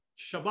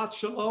Shabbat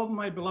Shalom,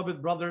 my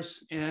beloved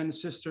brothers and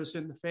sisters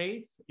in the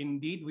faith.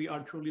 Indeed, we are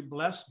truly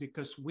blessed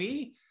because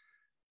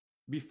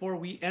before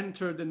we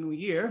enter the new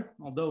year,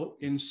 although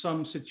in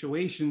some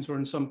situations or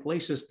in some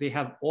places they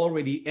have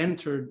already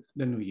entered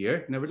the new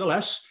year,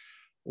 nevertheless,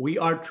 we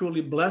are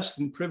truly blessed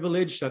and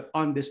privileged that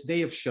on this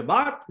day of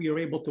Shabbat, we are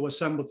able to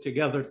assemble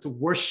together to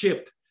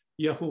worship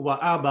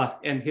Yahuwah Abba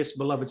and his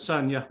beloved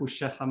son,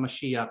 Yahushua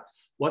HaMashiach.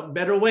 What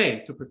better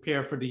way to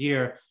prepare for the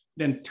year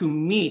than to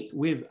meet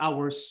with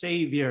our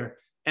Savior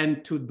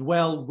and to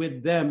dwell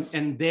with them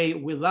and they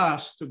with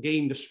us to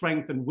gain the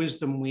strength and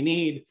wisdom we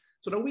need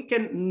so that we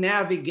can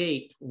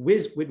navigate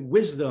with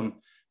wisdom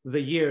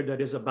the year that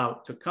is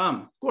about to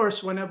come. Of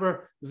course,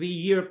 whenever the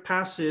year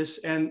passes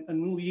and a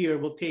new year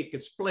will take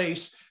its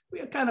place, we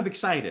are kind of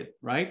excited,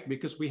 right?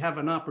 Because we have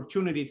an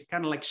opportunity to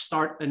kind of like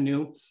start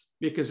anew.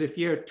 Because if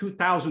year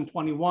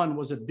 2021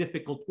 was a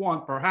difficult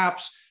one,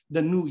 perhaps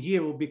the new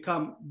year will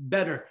become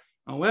better.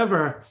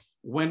 However,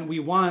 when we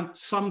want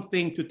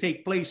something to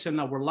take place in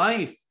our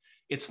life,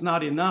 it's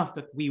not enough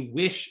that we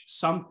wish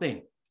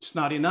something. It's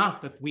not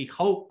enough that we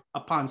hope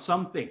upon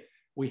something.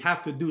 We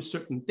have to do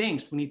certain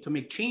things. We need to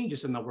make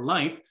changes in our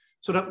life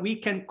so that we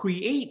can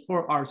create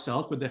for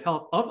ourselves, with the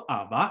help of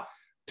Abba,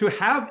 to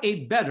have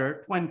a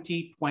better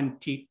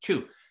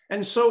 2022.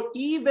 And so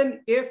even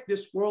if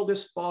this world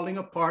is falling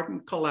apart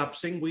and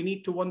collapsing, we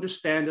need to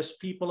understand as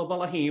people of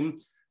Elohim,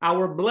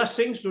 our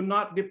blessings do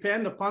not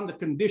depend upon the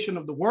condition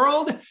of the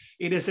world.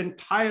 It is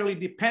entirely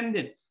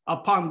dependent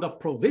upon the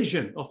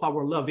provision of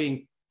our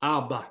loving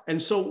Abba.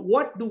 And so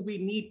what do we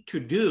need to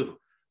do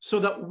so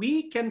that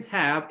we can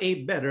have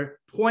a better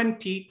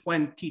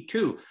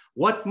 2022?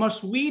 What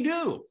must we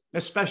do,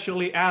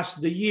 especially as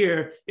the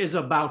year is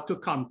about to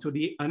come to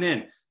an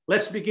end?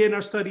 Let's begin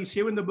our studies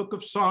here in the book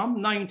of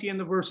Psalm 90 and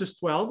the verses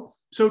 12.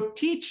 So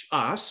teach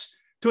us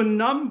to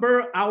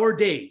number our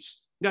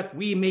days that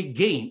we may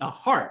gain a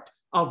heart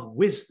of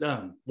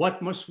wisdom.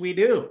 What must we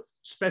do,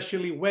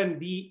 especially when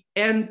the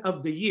end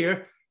of the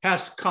year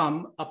has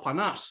come upon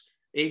us?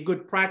 A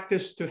good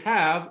practice to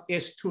have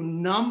is to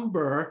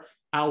number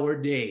our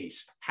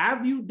days.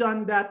 Have you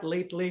done that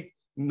lately,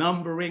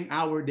 numbering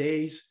our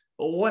days?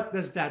 What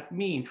does that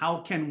mean? How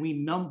can we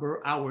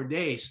number our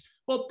days?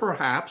 Well,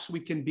 perhaps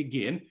we can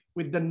begin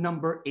with the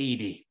number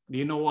 80. Do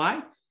you know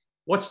why?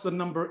 What's the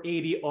number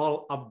 80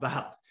 all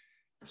about?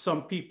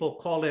 Some people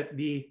call it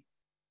the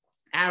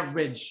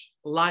average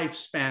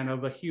lifespan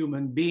of a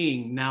human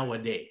being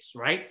nowadays,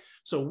 right?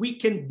 So we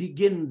can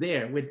begin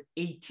there with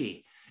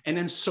 80 and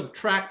then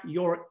subtract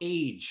your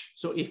age.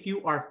 So if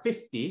you are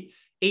 50,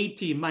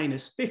 80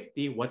 minus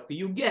 50, what do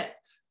you get?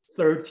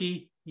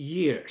 30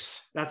 years.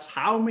 That's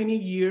how many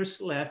years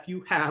left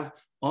you have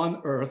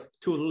on earth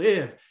to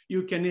live.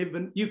 You can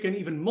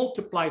even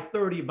multiply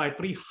 30 by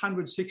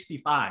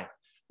 365.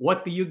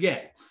 What do you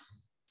get?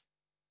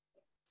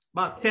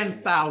 About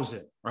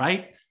 10,000,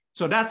 right?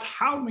 So that's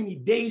how many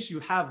days you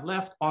have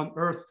left on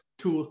earth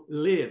to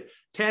live.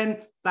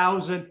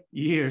 10,000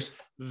 years.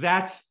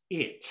 That's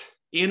it.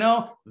 You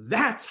know,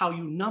 that's how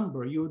you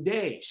number your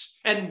days.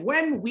 And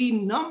when we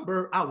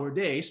number our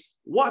days,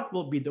 what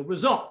will be the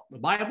result? The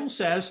Bible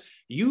says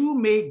you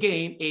may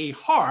gain a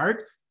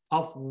heart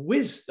of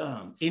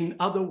wisdom. In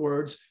other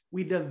words,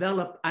 we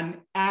develop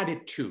an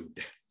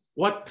attitude.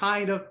 What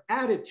kind of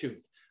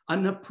attitude?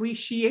 An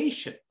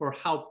appreciation for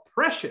how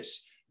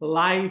precious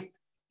life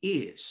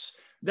is.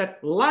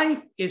 That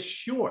life is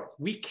short.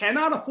 We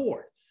cannot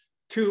afford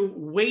to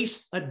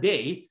waste a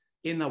day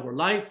in our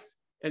life.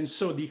 And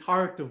so the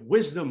heart of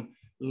wisdom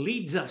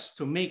leads us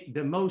to make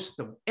the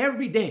most of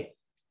every day,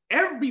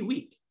 every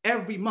week,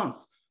 every month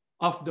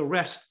of the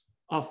rest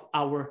of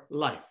our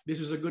life.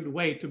 This is a good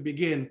way to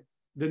begin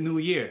the new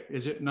year,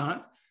 is it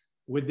not?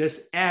 With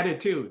this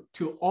attitude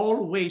to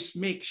always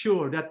make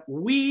sure that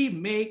we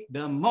make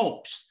the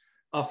most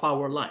of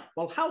our life.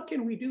 Well, how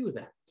can we do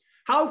that?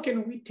 How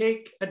can we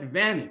take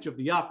advantage of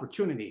the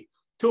opportunity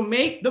to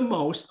make the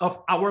most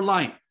of our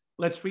life?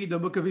 Let's read the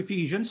book of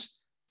Ephesians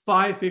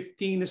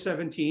 5:15 to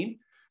 17.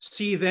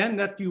 See then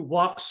that you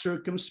walk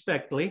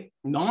circumspectly,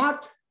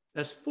 not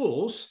as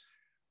fools,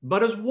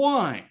 but as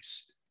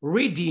wise,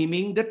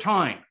 redeeming the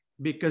time,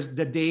 because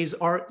the days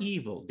are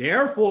evil.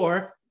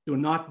 Therefore, do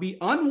not be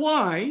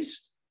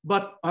unwise,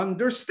 but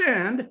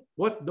understand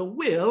what the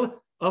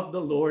will of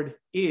the Lord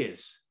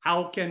is.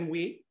 How can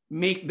we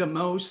make the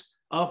most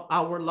of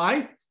our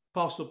life?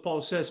 Apostle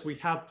Paul says we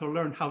have to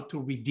learn how to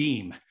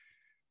redeem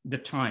the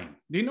time.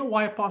 Do you know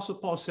why Apostle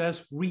Paul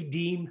says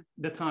redeem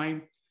the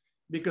time?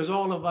 Because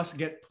all of us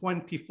get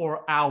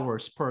 24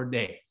 hours per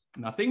day.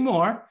 Nothing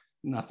more,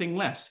 nothing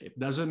less. It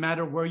doesn't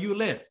matter where you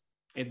live.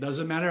 It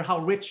doesn't matter how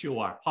rich you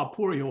are, how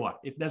poor you are.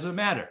 It doesn't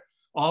matter.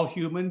 All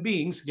human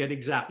beings get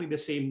exactly the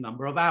same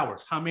number of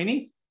hours. How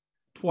many?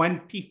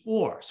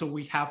 24. So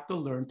we have to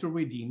learn to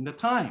redeem the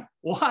time.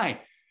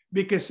 Why?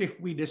 Because if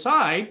we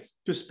decide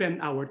to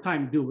spend our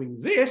time doing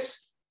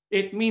this,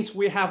 it means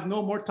we have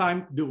no more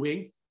time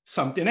doing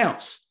something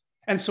else.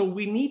 And so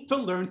we need to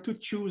learn to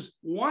choose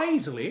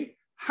wisely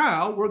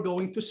how we're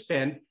going to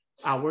spend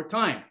our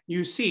time.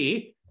 You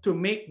see, to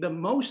make the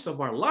most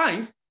of our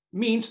life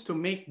means to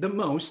make the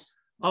most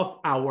of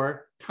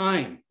our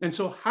time. And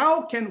so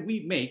how can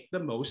we make the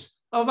most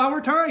of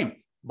our time?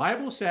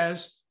 Bible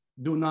says,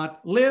 do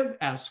not live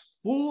as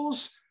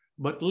fools,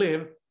 but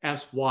live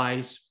as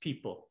wise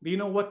people. Do you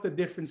know what the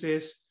difference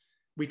is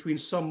between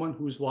someone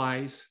who's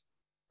wise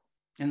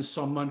and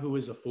someone who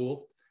is a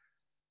fool?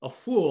 A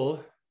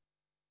fool,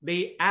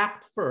 they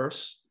act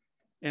first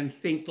and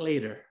think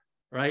later,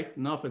 right?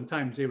 And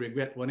oftentimes they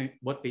regret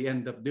what they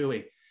end up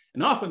doing.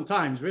 And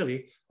oftentimes,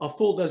 really, a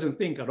fool doesn't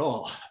think at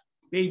all.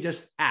 They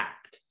just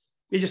act.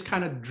 They just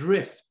kind of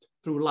drift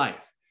through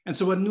life. And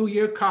so a new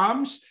year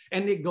comes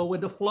and they go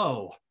with the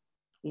flow.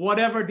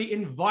 Whatever the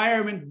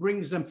environment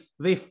brings them,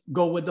 they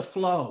go with the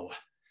flow.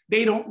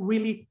 They don't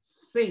really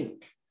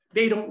think.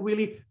 They don't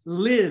really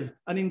live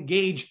an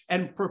engaged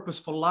and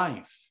purposeful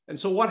life. And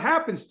so what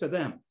happens to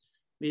them?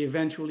 They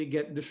eventually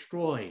get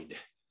destroyed.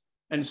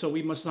 And so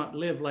we must not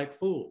live like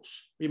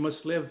fools. We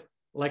must live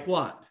like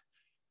what?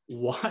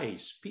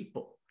 Wise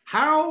people.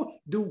 How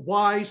do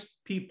wise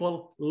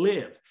people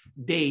live?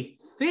 They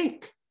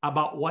think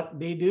about what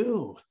they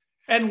do.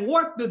 And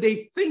what do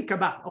they think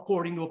about,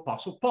 according to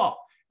Apostle Paul?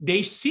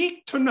 They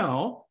seek to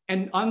know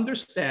and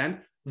understand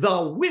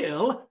the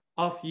will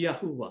of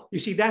Yahuwah. You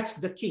see, that's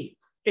the key.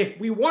 If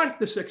we want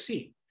to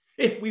succeed,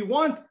 if we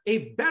want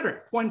a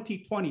better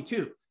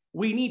 2022,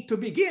 we need to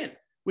begin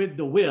with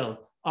the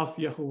will of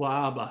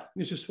Yahuwah Abba.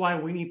 This is why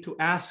we need to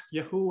ask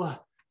Yahuwah,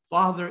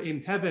 Father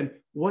in heaven,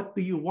 what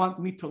do you want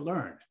me to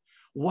learn?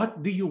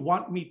 What do you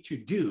want me to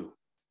do?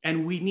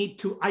 And we need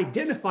to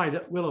identify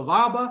that will of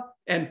Abba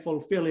and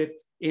fulfill it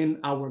in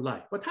our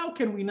life. But how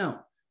can we know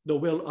the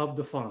will of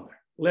the Father?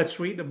 Let's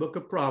read the book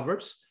of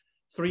Proverbs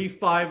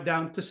 3:5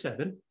 down to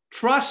 7.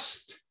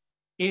 Trust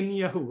in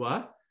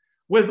Yahuwah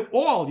with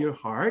all your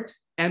heart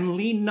and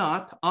lean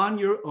not on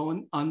your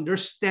own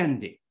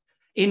understanding.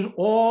 In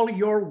all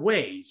your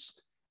ways,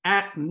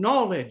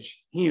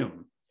 acknowledge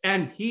him,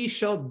 and he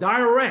shall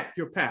direct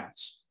your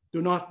paths.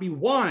 Do not be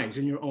wise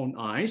in your own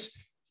eyes.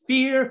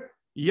 Fear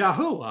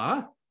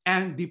Yahuwah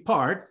and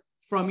depart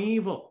from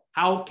evil.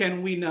 How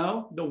can we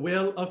know the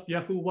will of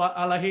Yahuwah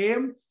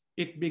Elohim?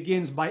 It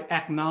begins by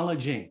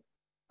acknowledging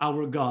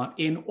our God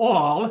in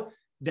all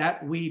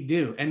that we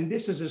do. And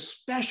this is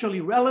especially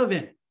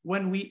relevant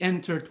when we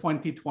enter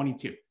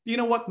 2022. Do you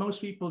know what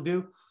most people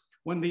do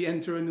when they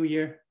enter a new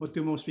year? What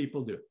do most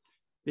people do?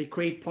 They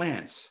create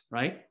plans,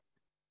 right?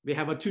 They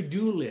have a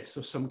to-do list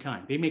of some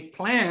kind. They make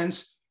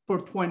plans for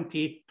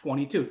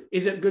 2022.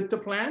 Is it good to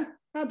plan?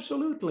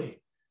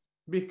 Absolutely.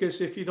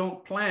 Because if you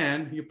don't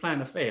plan, you plan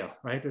to fail,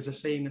 right? There's a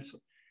saying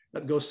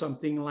that goes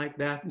something like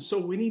that. And so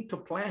we need to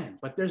plan,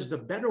 but there's the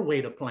better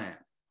way to plan.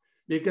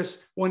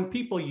 Because when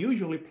people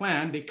usually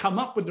plan, they come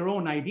up with their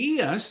own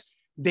ideas,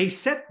 they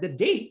set the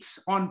dates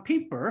on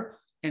paper,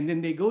 and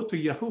then they go to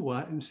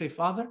Yahuwah and say,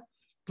 Father,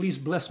 please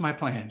bless my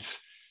plans,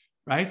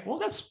 right? Well,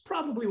 that's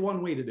probably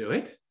one way to do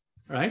it,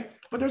 right?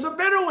 But there's a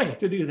better way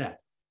to do that.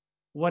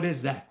 What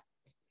is that?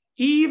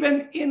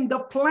 Even in the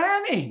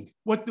planning,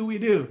 what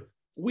do?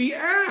 We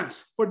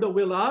ask for the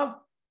will of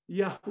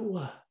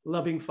Yahuwah.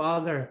 Loving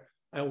Father,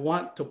 I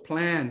want to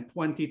plan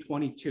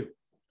 2022.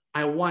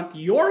 I want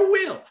your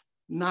will,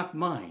 not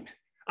mine.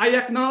 I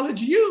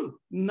acknowledge you,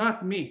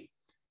 not me.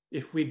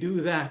 If we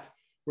do that,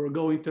 we're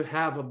going to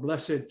have a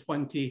blessed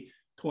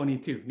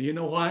 2022. Do you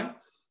know why?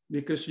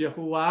 Because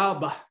Yahuwah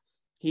Abba,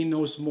 he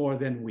knows more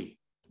than we.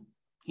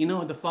 You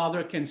know, the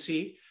Father can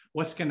see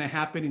what's going to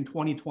happen in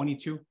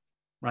 2022,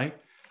 right?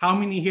 How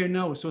many here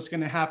knows what's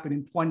going to happen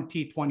in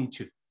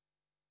 2022?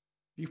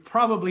 You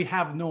probably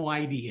have no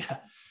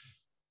idea.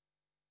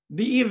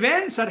 The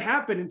events that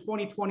happened in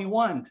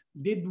 2021,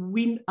 did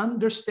we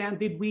understand?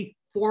 Did we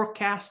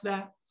forecast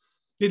that?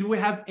 Did we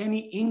have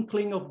any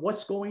inkling of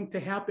what's going to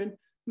happen?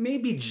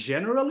 Maybe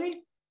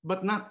generally,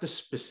 but not the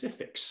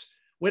specifics.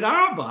 With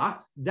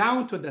Abba,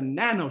 down to the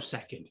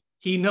nanosecond,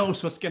 he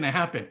knows what's going to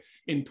happen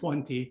in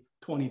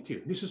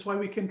 2022. This is why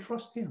we can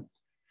trust him.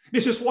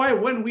 This is why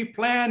when we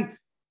plan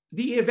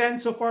the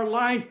events of our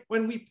life,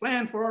 when we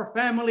plan for our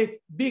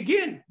family,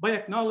 begin by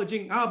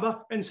acknowledging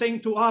Abba and saying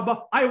to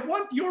Abba, I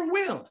want your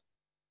will.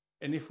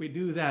 And if we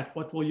do that,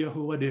 what will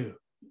Yahuwah do?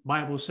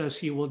 Bible says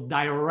he will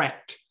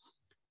direct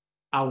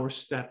our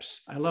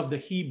steps. I love the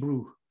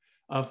Hebrew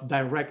of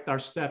direct our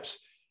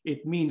steps.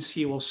 It means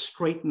he will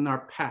straighten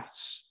our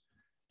paths.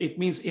 It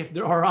means if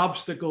there are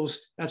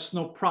obstacles, that's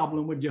no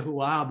problem with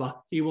Yahuwah Abba.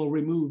 He will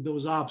remove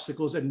those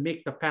obstacles and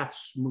make the path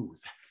smooth.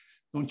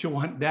 Don't you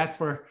want that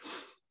for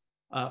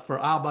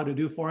Abba to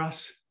do for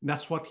us?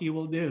 That's what he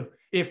will do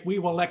if we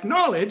will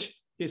acknowledge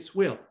his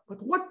will.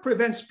 But what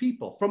prevents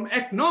people from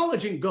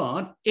acknowledging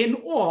God in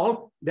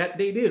all that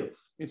they do?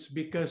 It's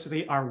because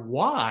they are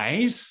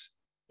wise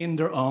in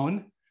their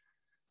own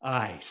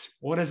eyes.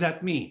 What does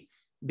that mean?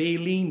 They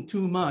lean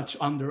too much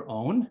on their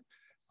own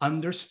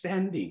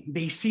understanding.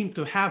 They seem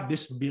to have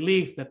this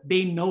belief that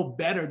they know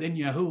better than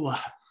Yahuwah.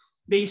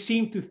 They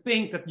seem to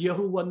think that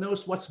Yahuwah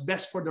knows what's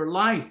best for their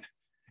life.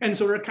 And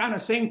so they're kind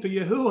of saying to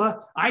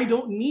Yahuwah, I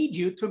don't need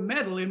you to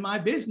meddle in my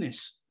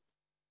business.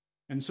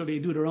 And so they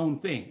do their own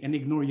thing and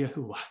ignore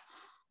Yahuwah.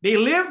 They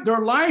live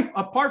their life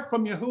apart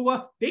from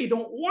Yahuwah. They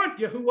don't want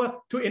Yahuwah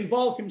to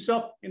involve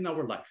himself in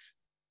our life.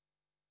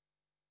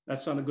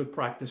 That's not a good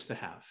practice to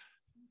have.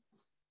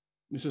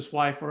 This is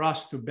why for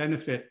us to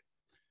benefit,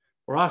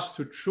 for us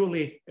to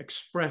truly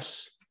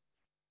express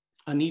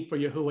a need for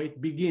Yahuwah,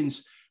 it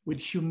begins with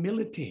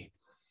humility.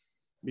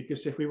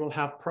 Because if we will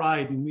have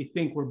pride and we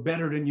think we're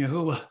better than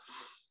Yahuwah,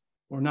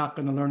 we're not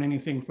going to learn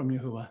anything from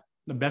Yahuwah.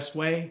 The best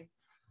way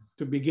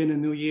to begin a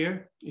new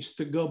year is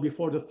to go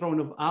before the throne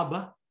of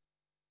Abba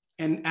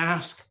and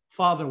ask,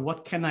 Father,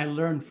 what can I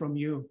learn from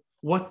you?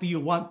 What do you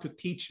want to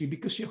teach me?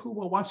 Because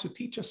Yahuwah wants to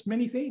teach us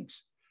many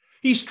things.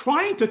 He's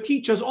trying to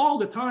teach us all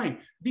the time.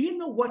 Do you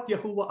know what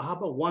Yahuwah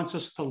Abba wants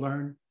us to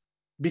learn?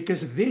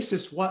 Because this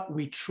is what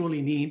we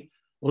truly need.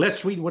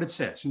 Let's read what it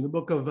says in the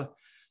book of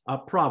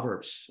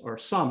Proverbs, or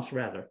Psalms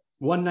rather,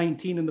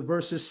 119 in the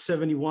verses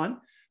 71.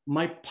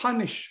 My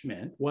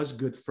punishment was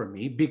good for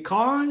me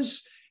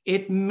because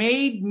it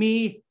made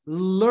me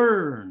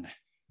learn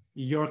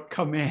your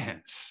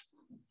commands.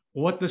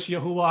 What does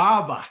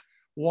Yahuwah Abba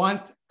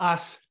want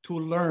us to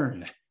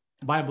learn?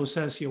 The Bible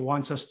says he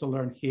wants us to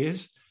learn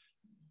his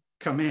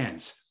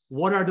commands.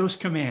 What are those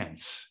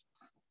commands?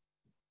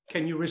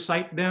 Can you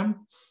recite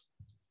them?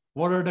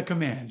 What are the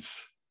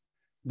commands?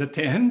 The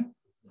 10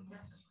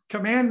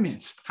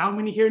 Commandments. How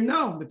many here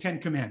know the 10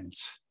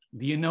 Commandments?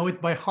 Do you know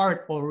it by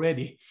heart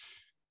already?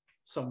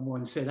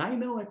 Someone said, I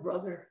know it,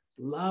 brother.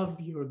 Love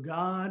your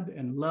God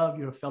and love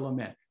your fellow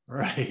man.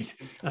 Right.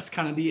 That's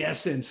kind of the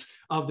essence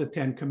of the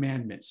 10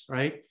 Commandments,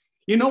 right?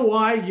 You know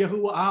why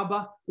Yahuwah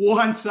Abba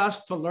wants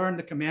us to learn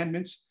the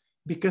commandments?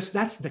 Because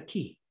that's the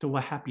key to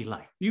a happy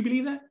life. Do you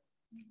believe that?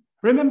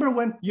 Remember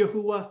when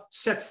Yahuwah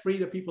set free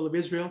the people of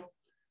Israel?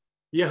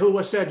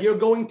 Yahuwah said, you're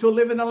going to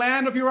live in a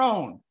land of your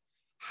own.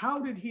 How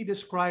did he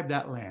describe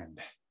that land?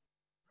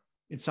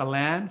 It's a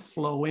land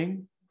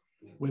flowing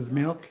with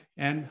milk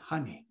and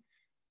honey.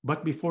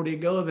 But before they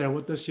go there,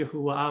 what does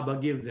Yahuwah Abba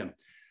give them?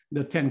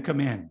 The 10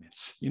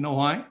 Commandments. You know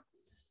why?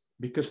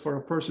 Because for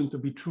a person to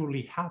be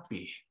truly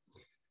happy,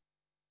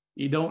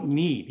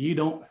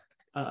 milk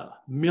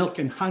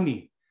and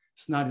honey.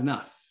 It's not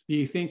enough. Do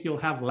you think you'll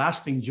have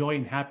lasting joy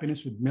and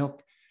happiness with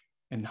milk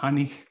and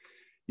honey?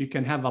 You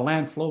can have a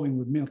land flowing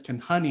with milk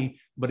and honey,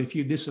 but if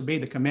you disobey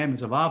the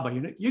commandments of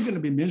Abba, you're going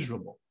to be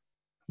miserable.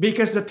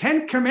 Because the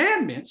 10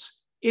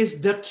 Commandments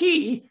is the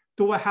key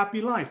to a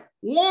happy life.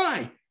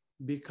 Why?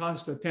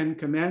 Because the 10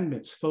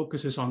 Commandments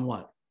focuses on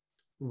what?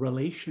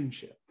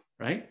 Relationship,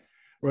 right?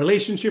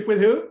 Relationship with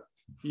who?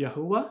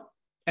 Yahuwah,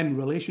 and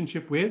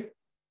relationship with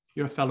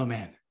your fellow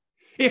man.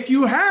 If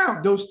you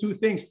have those two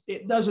things,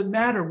 it doesn't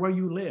matter where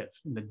you live.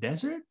 In the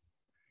desert,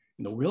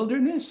 in the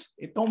wilderness,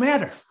 it don't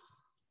matter.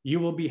 You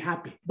will be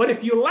happy. But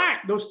if you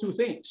lack those two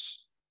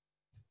things,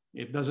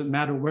 it doesn't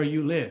matter where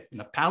you live. In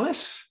a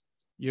palace,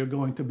 you're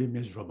going to be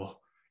miserable.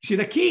 See,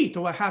 the key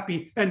to a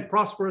happy and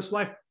prosperous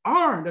life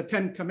are the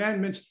 10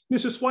 Commandments.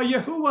 This is why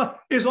Yahuwah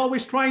is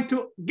always trying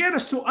to get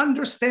us to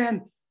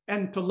understand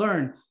and to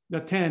learn the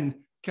 10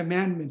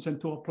 Commandments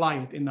and to apply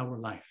it in our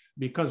life.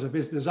 Because of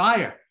his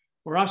desire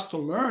for us to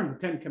learn the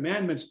 10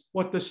 Commandments,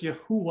 what does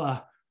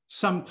Yahuwah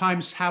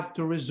sometimes have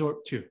to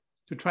resort to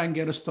try and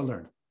get us to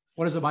learn?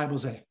 What does the Bible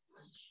say?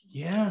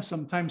 Yeah,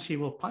 sometimes he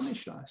will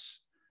punish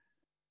us.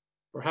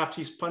 Perhaps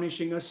he's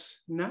punishing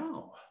us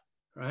now,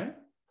 right?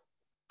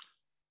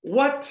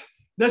 What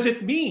does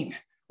it mean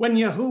when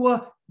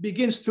Yahuwah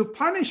begins to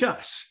punish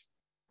us?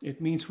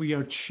 It means we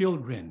are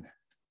children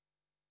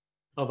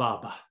of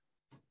Abba,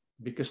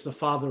 because the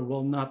Father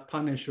will not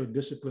punish or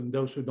discipline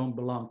those who don't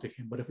belong to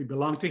him. But if we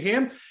belong to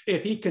him,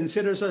 if he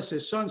considers us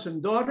his sons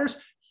and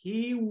daughters,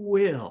 he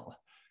will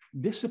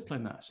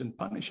discipline us and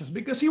punish us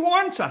because he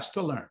wants us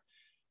to learn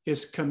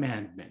his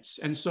commandments.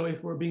 And so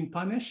if we're being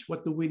punished,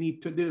 what do we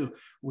need to do?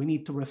 We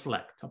need to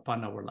reflect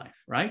upon our life,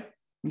 right?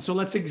 And so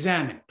let's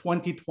examine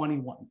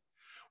 2021.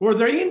 Were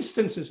there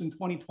instances in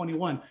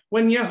 2021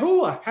 when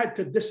Yahuwah had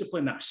to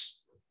discipline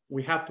us?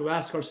 We have to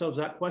ask ourselves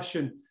that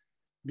question,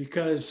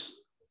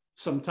 because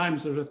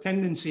sometimes there's a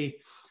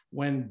tendency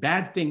when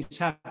bad things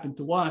happen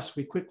to us,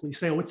 we quickly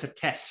say, oh, it's a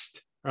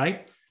test,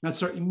 right?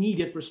 That's our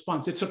immediate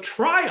response. It's a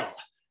trial.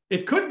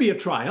 It could be a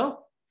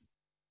trial,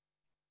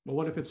 but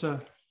what if it's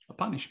a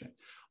punishment?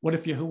 What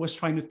if Yahuwah is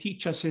trying to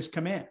teach us his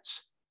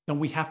commands? Then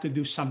we have to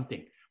do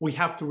something. We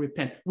have to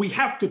repent. We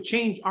have to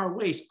change our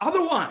ways.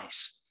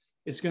 Otherwise,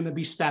 it's going to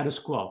be status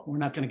quo. We're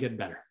not going to get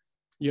better.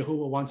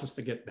 Yahuwah wants us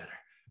to get better.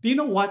 Do you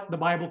know what the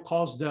Bible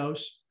calls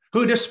those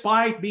who,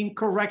 despite being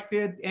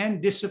corrected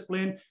and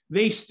disciplined,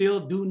 they still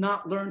do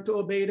not learn to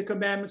obey the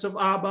commandments of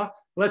Abba?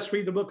 Let's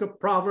read the book of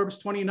Proverbs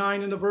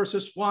 29 in the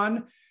verses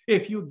 1.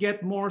 If you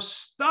get more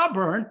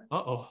stubborn,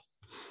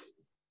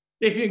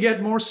 if you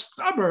get more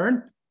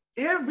stubborn,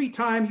 every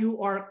time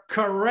you are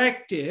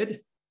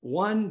corrected,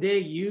 one day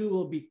you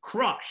will be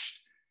crushed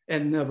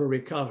and never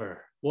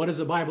recover. What does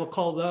the Bible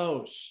call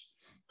those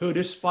who,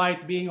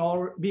 despite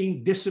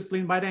being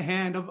disciplined by the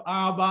hand of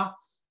Abba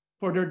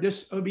for their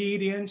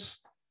disobedience,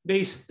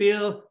 they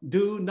still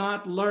do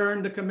not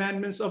learn the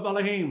commandments of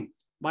Elohim?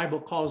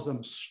 Bible calls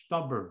them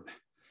stubborn.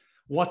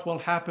 What will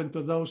happen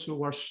to those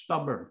who are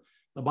stubborn?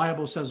 The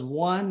Bible says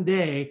one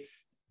day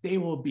they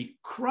will be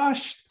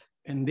crushed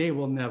and they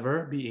will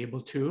never be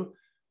able to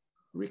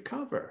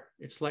recover.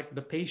 It's like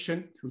the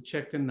patient who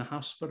checked in the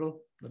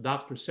hospital. The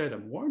doctor said,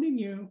 I'm warning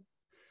you,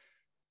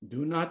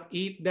 do not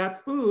eat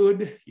that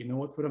food. You know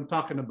what food I'm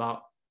talking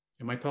about.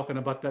 Am I talking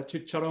about that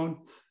chicharron?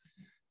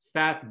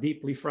 Fat,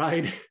 deeply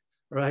fried,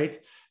 right?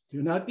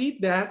 Do not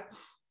eat that.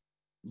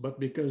 But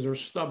because they're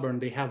stubborn,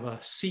 they have a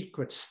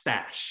secret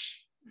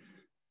stash.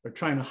 They're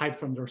trying to hide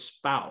from their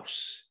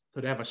spouse.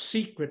 So they have a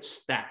secret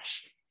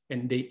stash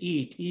and they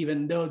eat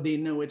even though they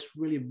know it's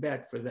really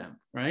bad for them,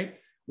 right?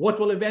 What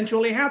will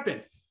eventually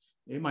happen?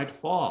 They might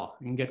fall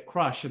and get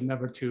crushed and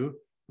never to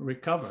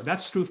recover.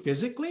 That's true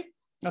physically.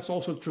 That's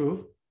also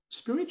true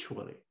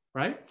spiritually,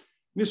 right?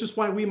 This is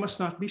why we must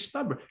not be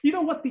stubborn. You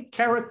know what the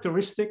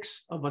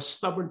characteristics of a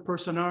stubborn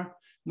person are?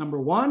 Number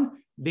one,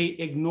 they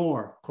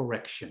ignore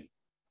correction.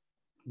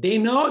 They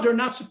know they're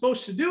not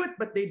supposed to do it,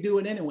 but they do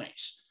it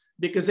anyways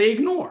because they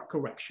ignore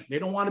correction. They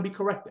don't want to be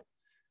corrected.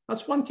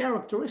 That's one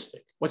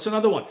characteristic. What's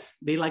another one?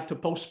 They like to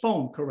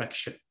postpone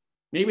correction.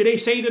 Maybe they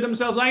say to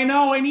themselves, I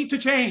know I need to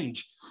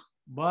change.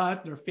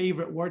 But their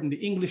favorite word in the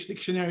English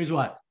dictionary is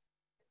what?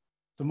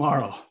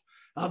 Tomorrow.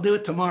 I'll do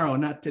it tomorrow,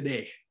 not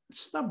today.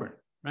 It's stubborn,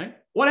 right?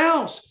 What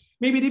else?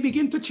 Maybe they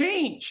begin to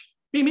change.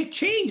 They make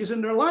changes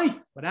in their life,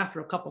 but after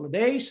a couple of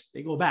days,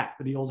 they go back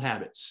to the old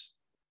habits.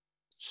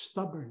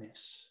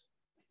 Stubbornness.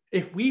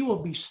 If we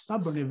will be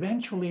stubborn,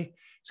 eventually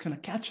it's going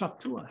to catch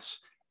up to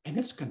us and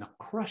it's going to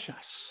crush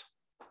us.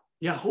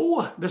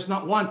 Yahuwah does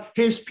not want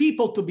his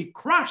people to be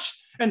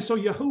crushed. And so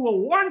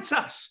Yahuwah wants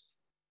us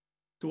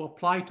to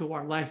apply to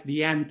our life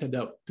the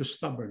antidote to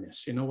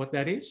stubbornness. You know what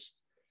that is?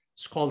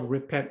 It's called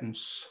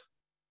repentance.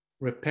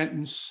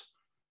 Repentance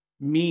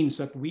means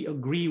that we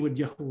agree with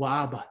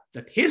Yahuwah Abba,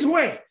 that his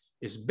way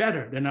is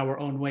better than our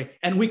own way.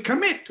 And we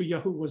commit to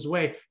Yahuwah's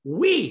way.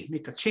 We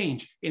make a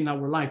change in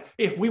our life.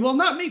 If we will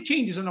not make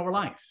changes in our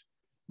life,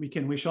 we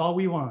can wish all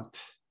we want.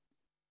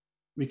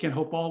 We can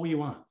hope all we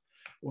want.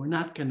 We're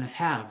not going to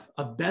have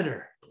a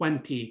better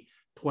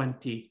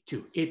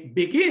 2022. It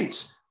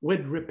begins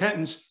with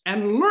repentance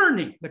and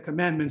learning the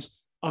commandments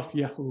of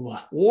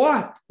Yahuwah.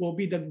 What will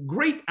be the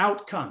great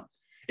outcome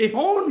if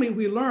only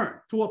we learn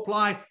to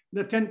apply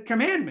the 10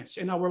 commandments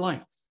in our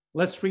life?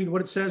 Let's read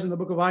what it says in the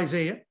book of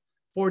Isaiah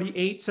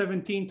 48,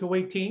 17 to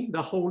 18.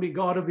 The Holy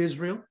God of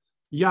Israel,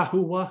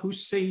 Yahuwah, who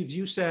saves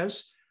you,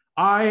 says,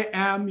 I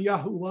am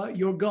Yahuwah,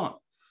 your God,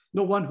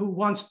 the one who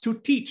wants to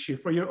teach you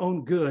for your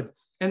own good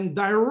and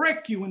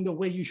direct you in the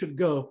way you should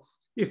go.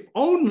 If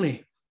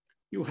only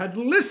you had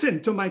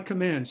listened to my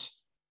commands,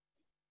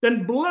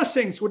 then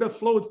blessings would have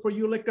flowed for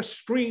you like a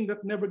stream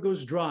that never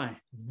goes dry.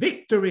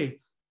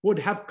 Victory would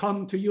have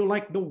come to you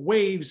like the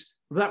waves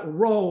that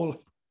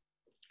roll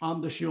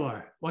on the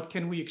shore. What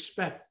can we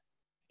expect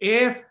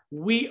if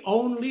we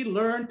only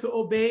learn to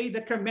obey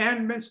the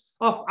commandments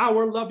of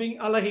our loving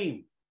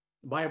Elohim?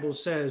 The Bible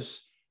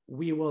says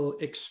we will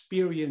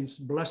experience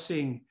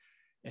blessing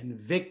and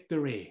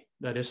victory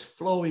that is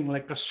flowing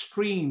like a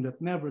stream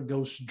that never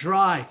goes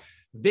dry.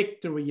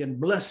 Victory and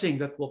blessing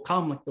that will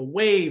come like the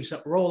waves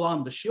that roll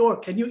on the shore.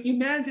 Can you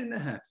imagine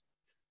that?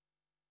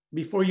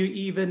 Before you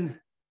even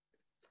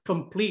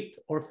complete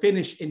or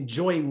finish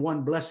enjoying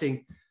one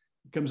blessing,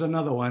 comes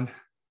another one,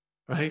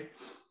 right?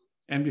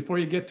 And before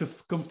you get to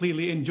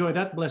completely enjoy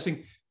that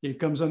blessing, here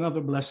comes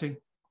another blessing,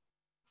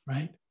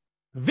 right?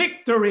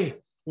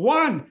 Victory,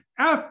 one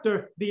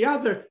after the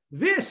other.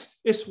 This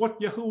is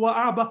what Yahuwah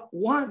Abba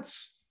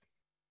wants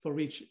for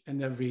each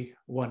and every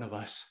one of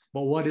us.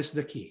 But what is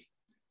the key?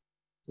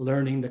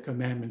 Learning the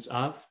commandments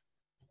of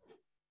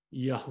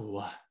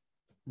Yahuwah.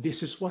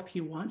 This is what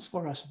he wants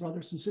for us,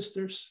 brothers and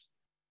sisters.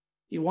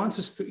 He wants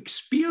us to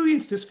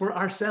experience this for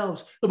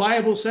ourselves. The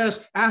Bible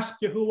says, ask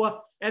Yahuwah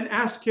and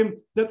ask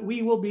him that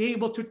we will be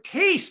able to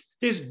taste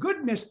his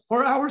goodness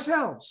for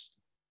ourselves.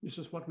 This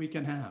is what we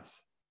can have.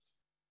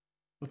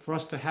 But for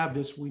us to have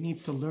this, we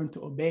need to learn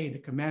to obey the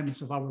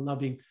commandments of our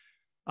loving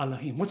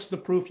Elohim. What's the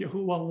proof?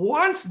 Yahuwah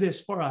wants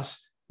this for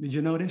us. Did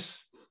you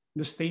notice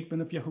the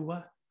statement of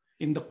Yahuwah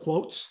in the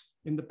quotes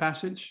in the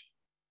passage?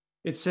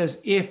 It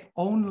says, if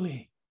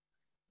only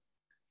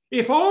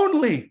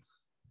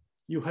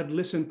you had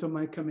listened to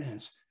my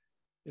commands.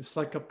 It's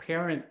like a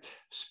parent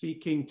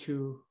speaking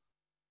to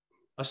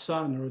a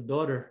son or a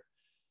daughter.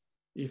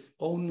 If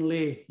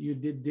only you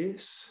did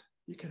this,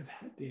 you could have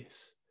had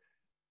this.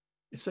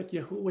 It's like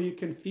Yahuwah, you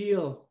can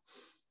feel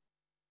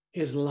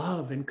his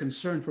love and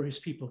concern for his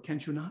people,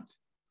 can't you not?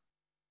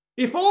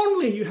 If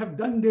only you have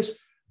done this,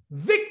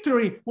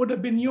 victory would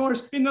have been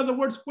yours. In other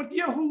words, what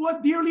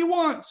Yahuwah dearly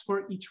wants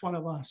for each one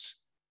of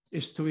us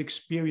is to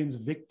experience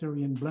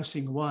victory and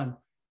blessing one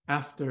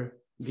after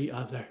the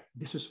other.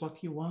 This is what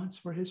he wants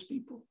for his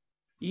people.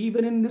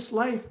 Even in this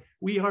life,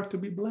 we are to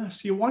be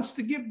blessed. He wants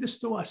to give this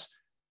to us.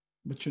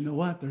 But you know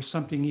what? There's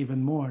something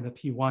even more that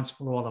he wants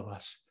for all of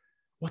us.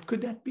 What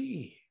could that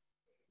be?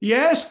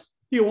 Yes,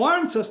 he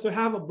wants us to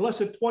have a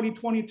blessed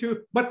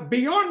 2022, but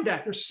beyond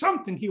that, there's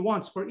something he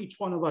wants for each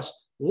one of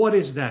us. What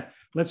is that?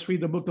 Let's read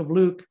the book of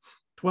Luke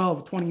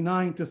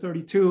 12:29 to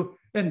 32.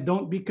 And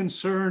don't be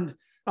concerned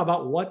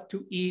about what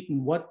to eat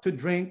and what to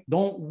drink.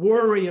 Don't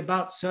worry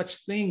about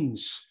such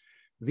things.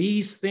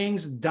 These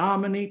things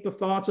dominate the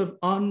thoughts of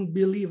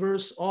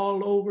unbelievers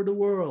all over the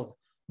world.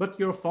 But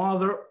your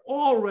Father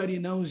already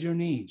knows your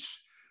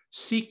needs.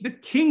 Seek the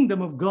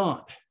kingdom of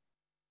God.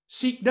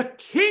 Seek the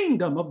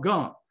kingdom of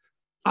God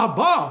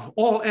above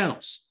all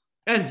else,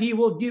 and he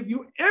will give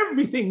you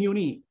everything you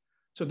need.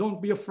 So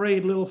don't be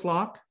afraid, little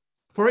flock,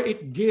 for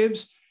it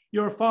gives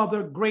your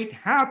Father great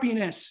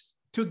happiness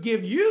to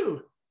give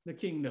you the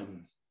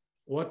kingdom.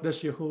 What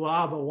does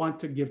Yahuwah Abba want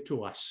to give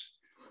to us?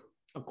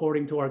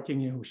 According to our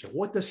King Yahushua,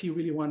 what does he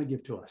really want to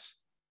give to us?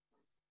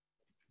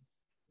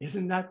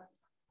 Isn't that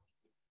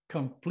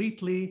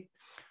completely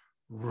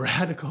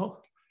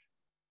radical?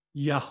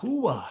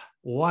 Yahuwah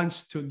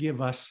wants to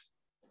give us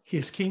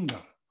his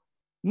kingdom.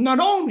 Not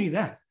only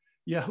that,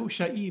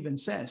 Yahushua even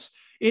says,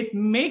 it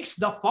makes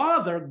the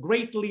Father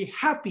greatly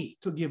happy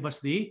to give us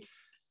the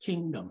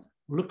kingdom.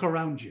 Look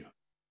around you.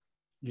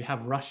 You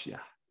have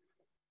Russia.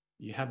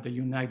 You have the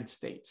United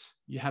States.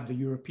 You have the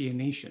European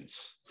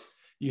nations.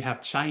 You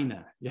have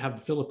China. You have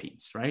the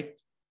Philippines, right?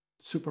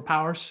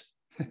 Superpowers.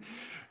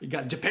 You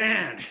got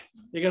Japan.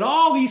 You got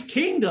all these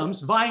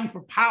kingdoms vying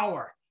for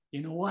power.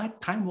 You know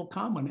what? Time will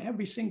come when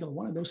every single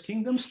one of those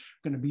kingdoms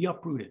are going to be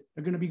uprooted.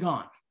 They're going to be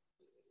gone.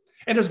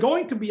 And there's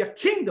going to be a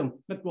kingdom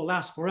that will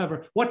last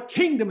forever. What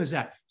kingdom is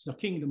that? It's the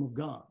kingdom of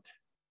God.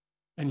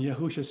 And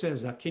Yahushua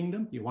says that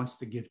kingdom he wants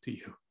to give to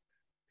you.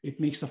 It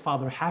makes the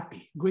Father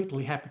happy,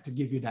 greatly happy to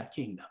give you that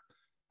kingdom.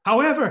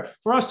 However,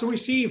 for us to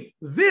receive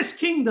this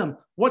kingdom,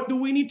 what do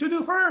we need to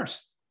do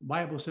first? The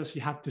Bible says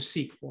you have to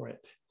seek for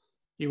it.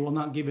 He will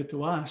not give it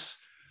to us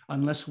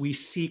unless we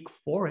seek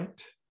for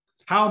it.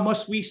 How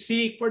must we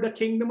seek for the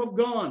kingdom of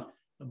God?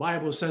 The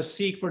Bible says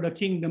seek for the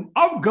kingdom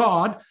of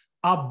God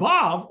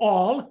above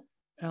all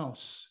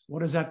else.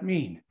 What does that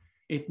mean?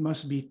 It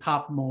must be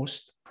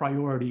topmost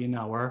priority in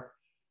our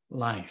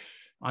life.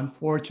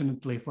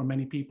 Unfortunately, for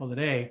many people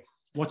today,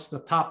 what's the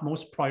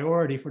topmost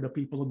priority for the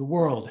people of the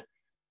world?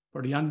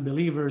 For the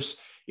unbelievers,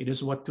 it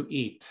is what to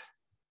eat,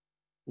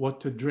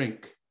 what to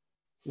drink,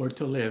 where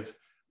to live,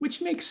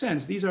 which makes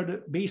sense. These are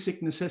the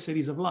basic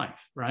necessities of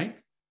life, right?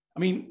 I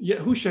mean,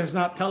 Yahushua is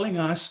not telling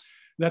us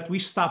that we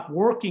stop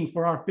working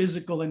for our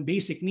physical and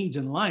basic needs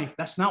in life.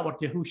 That's not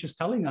what Yahushua is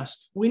telling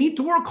us. We need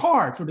to work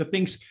hard for the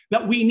things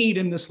that we need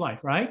in this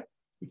life, right?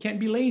 We can't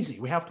be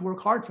lazy. We have to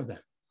work hard for them.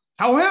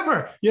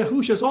 However,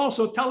 Yahushua is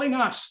also telling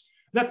us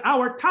that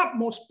our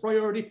topmost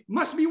priority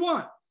must be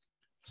what?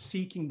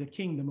 Seeking the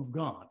kingdom of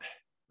God.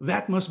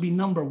 That must be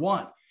number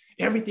one.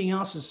 Everything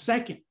else is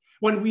second.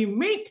 When we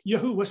make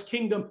Yahuwah's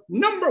kingdom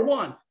number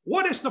one,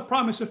 what is the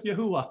promise of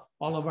Yahuwah?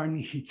 All of our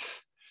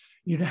needs.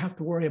 You don't have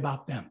to worry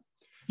about them.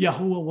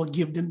 Yahuwah will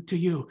give them to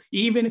you,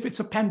 even if it's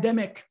a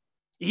pandemic,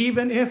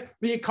 even if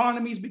the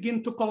economies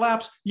begin to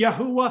collapse.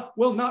 Yahuwah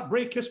will not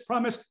break his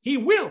promise. He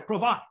will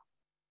provide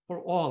for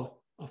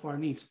all of our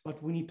needs.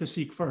 But we need to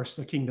seek first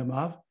the kingdom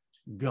of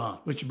God,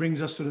 which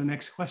brings us to the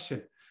next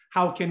question.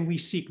 How can we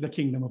seek the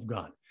kingdom of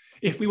God?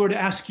 If we were to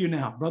ask you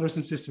now, brothers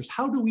and sisters,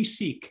 how do we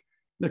seek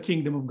the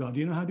kingdom of God? Do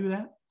you know how to do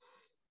that?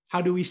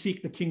 How do we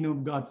seek the kingdom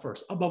of God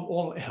first? Above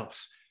all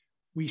else,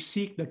 we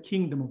seek the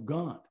kingdom of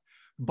God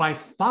by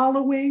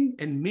following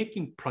and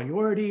making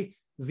priority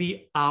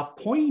the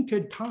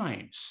appointed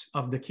times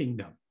of the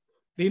kingdom.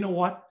 Do you know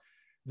what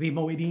the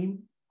Moedim,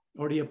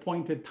 or the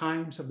appointed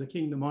times of the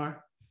kingdom,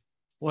 are?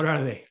 What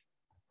are they?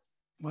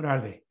 What are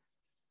they?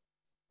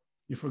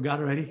 You forgot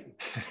already?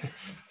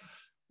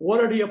 What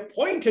are the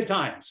appointed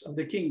times of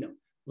the kingdom?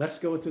 Let's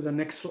go to the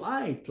next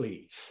slide,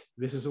 please.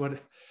 This is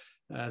what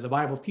the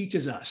Bible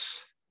teaches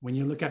us. When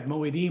you look at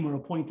Moedim, or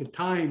appointed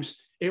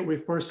times, it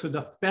refers to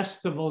the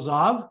festivals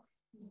of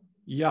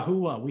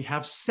Yahuwah. We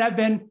have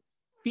 7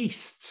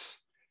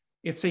 feasts.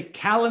 It's a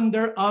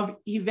calendar of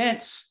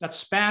events that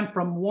span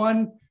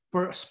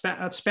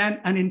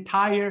an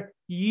entire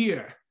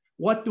year.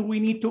 What do we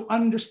need to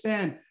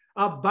understand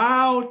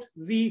about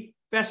the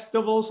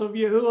festivals of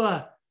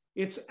Yahuwah?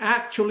 It's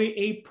actually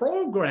a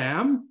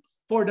program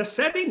for the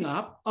setting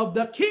up of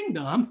the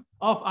kingdom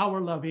of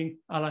our loving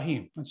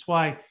Elohim. That's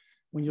why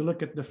when you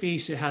look at the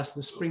feast, it has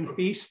the spring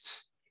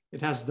feasts,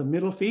 it has the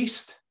middle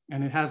feast,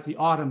 and it has the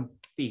autumn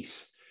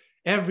feast.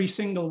 Every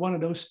single one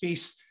of those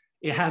feasts,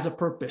 it has a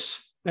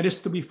purpose that is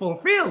to be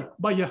fulfilled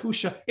by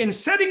Yahushua in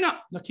setting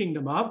up the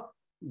kingdom of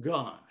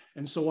God.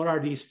 And so what are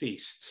these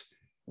feasts?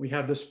 We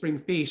have the spring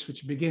feast,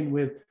 which begin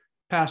with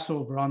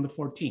Passover on the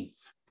 14th.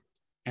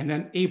 And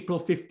then April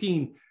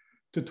 15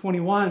 to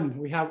 21,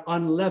 we have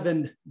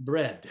unleavened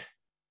bread,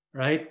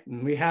 right?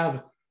 And we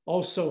have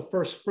also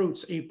first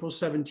fruits, April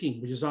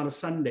 17, which is on a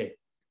Sunday.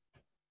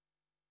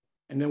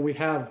 And then we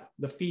have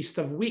the Feast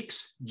of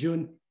Weeks,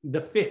 June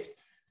the 5th,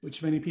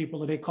 which many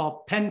people today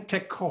call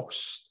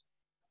Pentecost.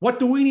 What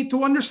do we need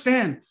to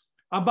understand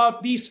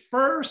about these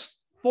first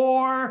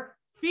 4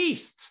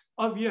 feasts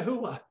of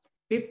Yahuwah?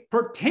 It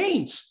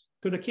pertains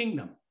to the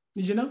kingdom.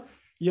 Did you know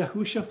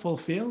Yahushua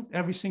fulfilled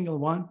every single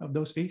one of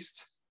those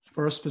feasts?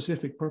 for a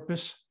specific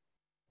purpose.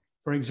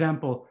 For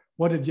example,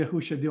 what did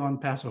Yahusha do on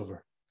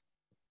Passover?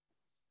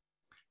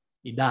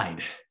 He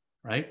died,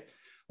 right?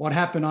 What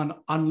happened on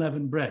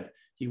unleavened bread?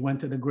 He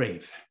went to the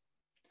grave.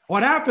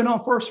 What happened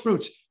on first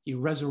fruits? He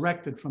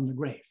resurrected from the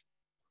grave.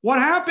 What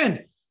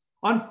happened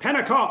on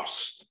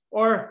Pentecost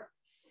or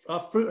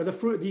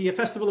the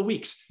Festival of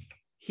Weeks?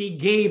 He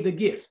gave the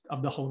gift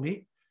of the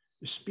Holy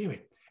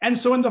Spirit. And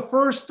so in the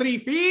first three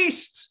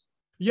feasts,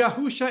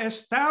 Yahusha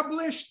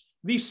established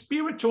the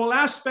spiritual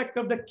aspect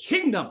of the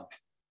kingdom.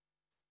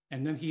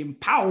 And then he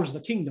empowers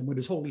the kingdom with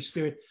his Holy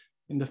Spirit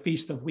in the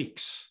Feast of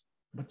Weeks.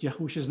 But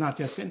Yahusha is not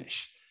yet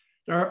finished.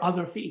 There are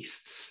other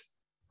feasts.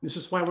 This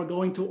is why we're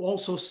going to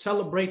also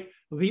celebrate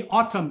the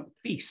autumn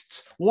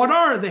feasts. What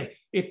are they?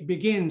 It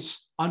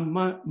begins on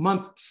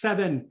month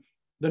 7,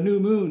 the new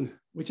moon,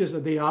 which is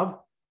the day of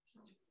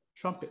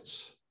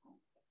trumpets.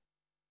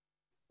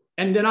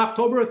 And then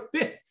October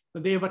 5th, the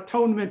Day of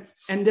Atonement.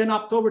 And then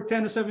October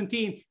 10 to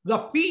 17,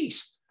 the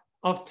Feast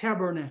of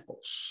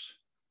Tabernacles.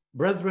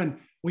 Brethren,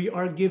 we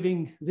are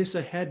giving this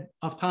ahead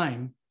of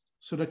time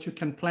so that you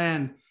can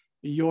plan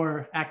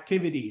your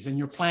activities and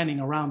your planning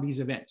around these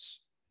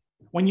events.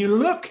 When you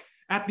look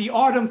at the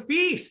autumn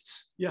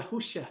feasts,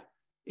 Yahusha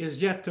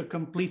is yet to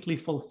completely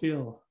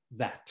fulfill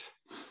that.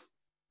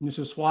 And this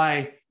is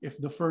why if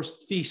the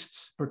first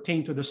feasts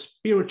pertain to the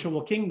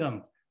spiritual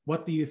kingdom,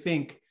 what do you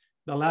think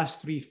the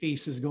last 3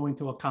 feasts is going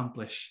to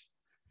accomplish?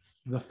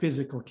 The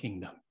physical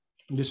kingdom.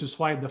 And this is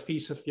why the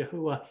Feast of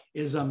Yahuwah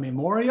is a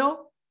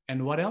memorial.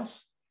 And what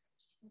else?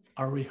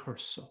 A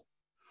rehearsal.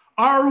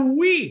 Are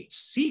we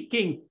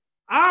seeking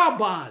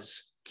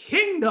Abba's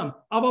kingdom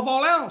above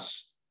all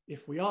else?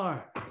 If we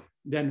are,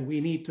 then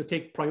we need to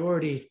take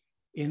priority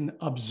in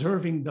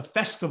observing the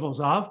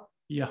festivals of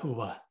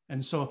Yahuwah.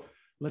 And so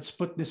let's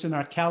put this in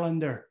our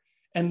calendar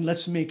and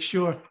let's make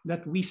sure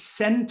that we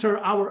center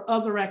our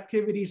other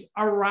activities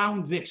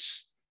around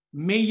this.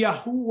 May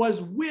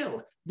Yahuwah's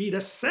will be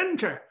the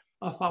center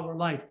of our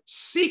life.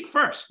 Seek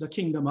first the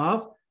kingdom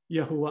of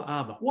Yahuwah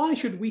Abba. Why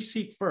should we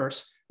seek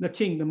first the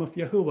kingdom of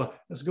Yahuwah?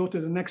 Let's go to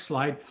the next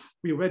slide.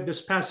 We read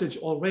this passage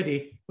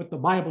already, but the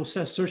Bible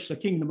says, search the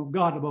kingdom of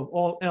God above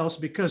all else,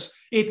 because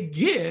it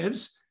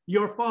gives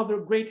your Father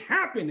great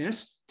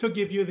happiness to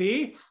give you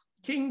the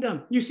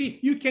kingdom. You see,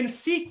 you can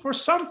seek for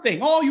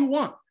something all you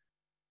want,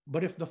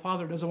 but if the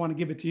Father doesn't want to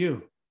give it to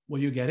you, will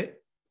you get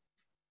it?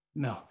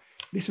 No.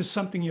 This is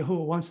something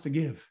Yahuwah wants to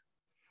give.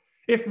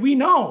 If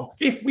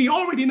we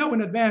already know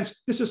in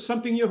advance, this is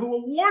something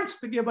Yahuwah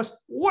wants to give us,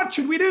 what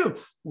should we do?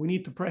 We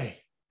need to pray.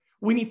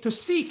 We need to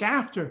seek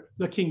after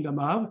the kingdom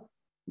of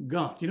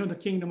God. You know, the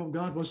kingdom of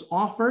God was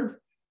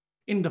offered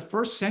in the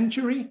 1st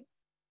century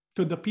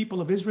to the people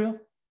of Israel.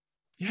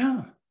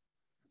 Yeah.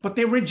 But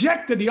they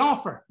rejected the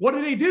offer. What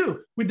did they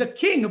do with the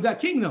king of that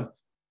kingdom?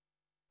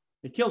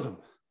 They killed him.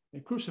 They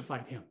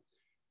crucified him.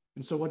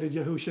 And so what did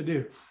Yahusha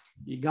do?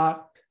 He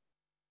got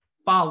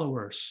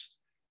followers,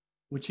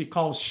 which he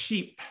calls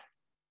sheep,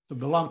 to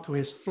belong to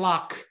his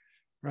flock,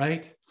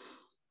 right?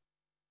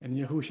 And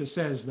Yahusha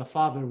says, the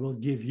Father will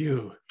give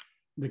you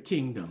the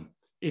kingdom.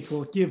 It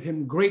will give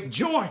him great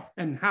joy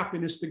and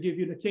happiness to give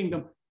you the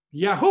kingdom.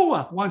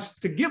 Yahuwah wants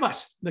to give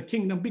us the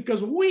kingdom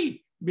because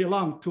we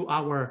belong to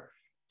our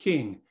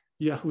King,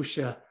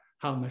 Yahusha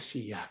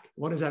HaMashiach.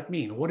 What does that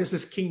mean? What is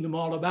this kingdom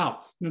all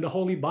about? You know, the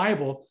Holy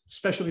Bible,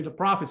 especially the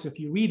prophets, if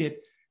you read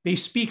it, they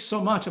speak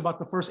so much about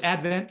the first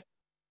advent,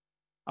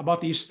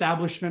 about the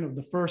establishment of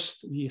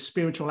the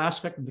spiritual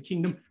aspect of the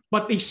kingdom,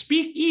 but they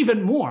speak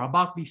even more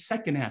about the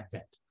second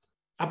advent,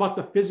 about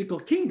the physical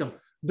kingdom,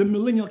 the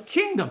millennial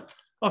kingdom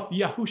of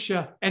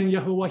Yahusha and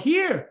Yahuwah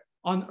here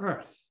on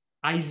earth.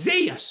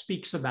 Isaiah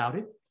speaks about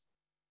it.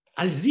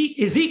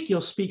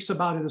 Ezekiel speaks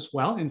about it as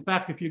well. In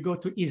fact, if you go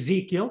to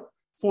Ezekiel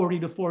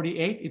 40 to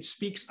 48, it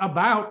speaks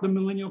about the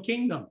millennial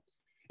kingdom.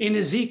 In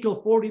Ezekiel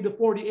 40 to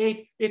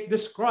 48, it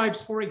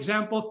describes, for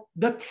example,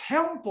 the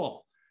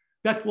temple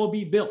that will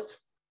be built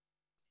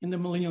in the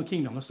millennial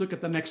kingdom. Let's look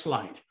at the next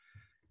slide.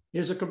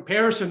 Here's a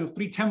comparison of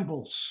 3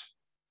 temples.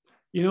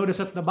 You notice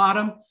at the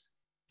bottom,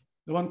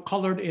 the one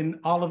colored in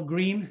olive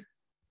green,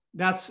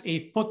 that's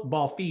a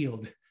football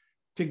field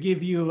to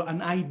give you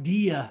an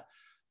idea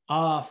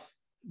of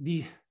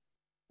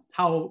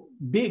how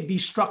big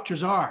these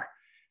structures are.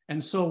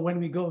 And so when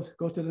we go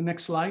to the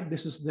next slide,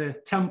 this is the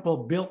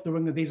temple built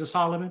during the days of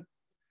Solomon,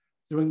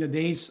 during the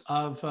days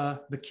of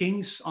the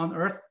kings on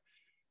earth,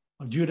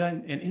 of Judah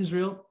and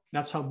Israel.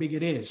 That's how big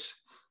it is.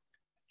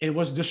 It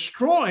was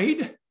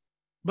destroyed,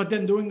 but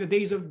then during the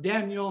days of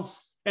Daniel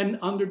and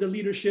under the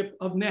leadership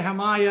of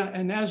Nehemiah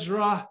and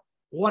Ezra,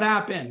 what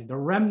happened? The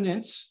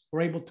remnants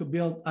were able to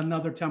build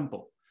another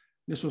temple.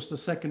 This was the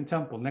second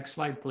temple. Next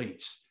slide,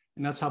 please.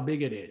 And that's how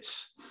big it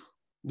is.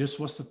 This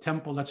was the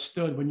temple that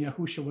stood when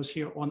Yahusha was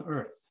here on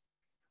earth.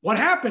 What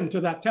happened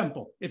to that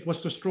temple? It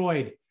was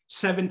destroyed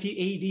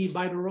 70 AD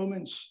by the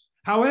Romans.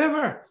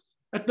 However,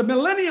 at the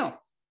millennial,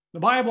 the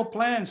Bible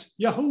plans,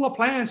 Yahuwah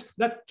plans,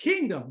 that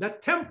kingdom,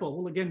 that temple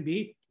will again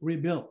be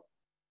rebuilt.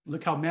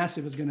 Look how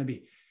massive it's going to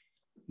be.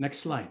 Next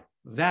slide.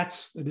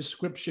 That's the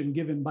description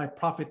given by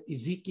prophet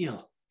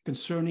Ezekiel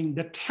concerning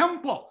the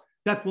temple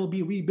that will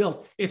be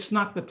rebuilt. It's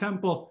not the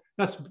temple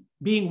that's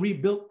being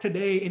rebuilt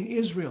today in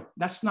Israel.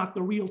 That's not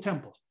the real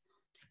temple.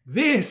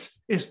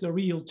 This is the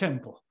real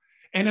temple.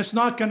 And it's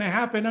not going to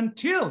happen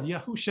until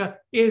Yahushua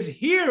is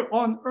here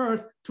on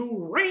earth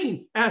to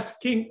reign as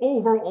king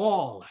over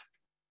all.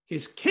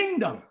 His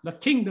kingdom, the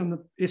kingdom that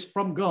is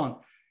from God,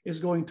 is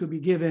going to be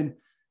given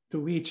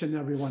to each and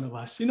every one of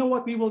us. You know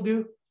what we will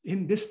do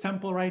in this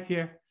temple right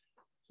here?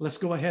 Let's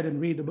go ahead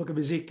and read the book of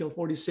Ezekiel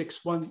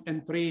 46, 1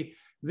 and 3.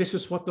 This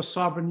is what the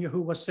sovereign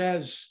Yahuwah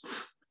says.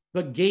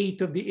 The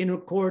gate of the inner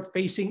court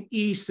facing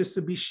east is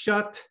to be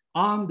shut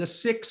on the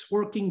 6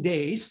 working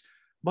days,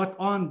 but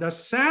on the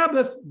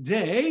Sabbath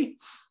day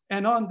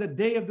and on the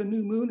day of the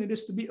new moon, it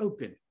is to be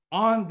open.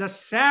 On the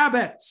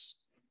Sabbaths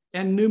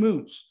and new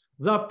moons,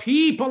 the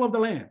people of the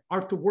land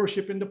are to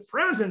worship in the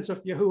presence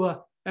of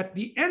Yahuwah at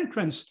the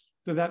entrance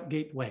to that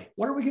gateway.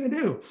 What are we going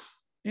to do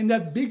in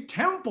that big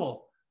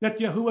temple that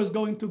Yahuwah is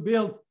going to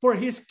build for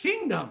his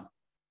kingdom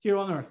here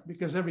on earth?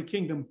 Because every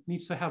kingdom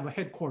needs to have a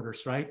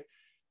headquarters, right?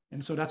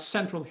 And so that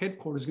central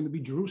headquarters is going to be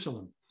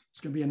Jerusalem.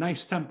 It's going to be a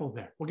nice temple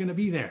there. We're going to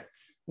be there.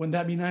 Wouldn't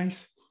that be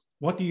nice?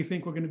 What do you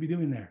think we're going to be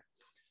doing there?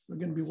 We're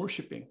going to be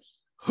worshiping.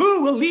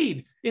 Who will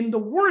lead in the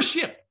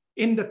worship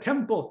in the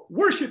temple,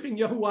 worshiping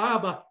Yahuwah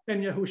Abba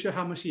and Yahushua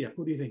HaMashiach?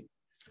 Who do you think?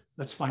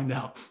 Let's find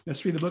out.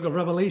 Let's read the book of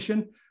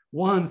Revelation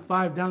 1,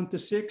 5 down to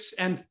 6.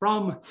 And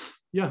from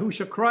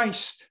Yahushua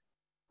Christ,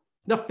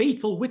 the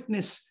faithful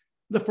witness,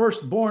 the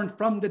firstborn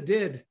from the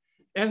dead,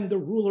 and the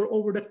ruler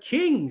over the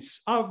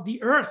kings of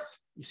the earth.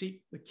 You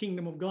see, the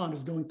kingdom of God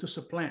is going to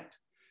supplant.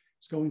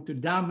 It's going to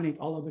dominate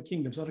all of the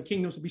kingdoms. Other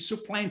kingdoms will be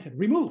supplanted,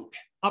 removed,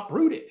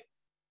 uprooted,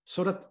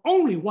 so that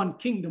only one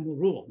kingdom will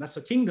rule. That's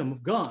the kingdom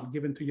of God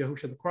given to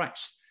Yahushua the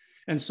Christ.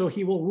 And so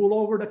he will rule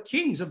over the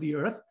kings of the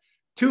earth.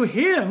 To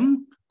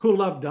him who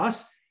loved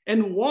us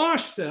and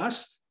washed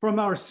us from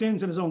our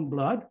sins in his own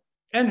blood,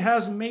 and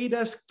has made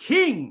us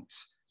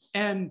kings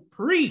and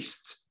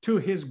priests to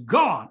his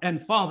God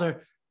and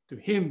Father. To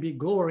him be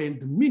glory and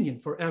dominion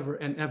forever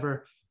and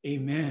ever.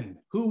 Amen.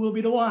 Who will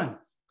be the one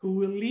who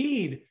will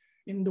lead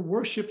in the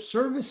worship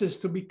services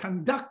to be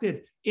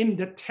conducted in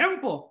the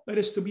temple that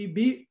is to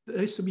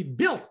be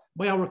built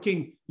by our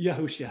King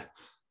Yahushua?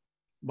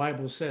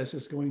 Bible says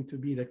it's going to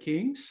be the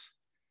kings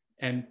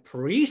and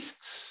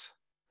priests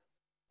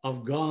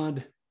of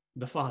God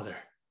the Father,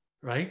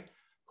 right?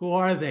 Who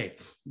are they?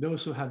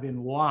 Those who have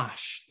been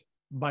washed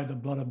by the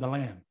blood of the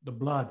Lamb, the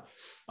blood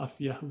of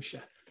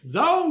Yahushua.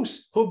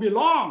 Those who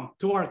belong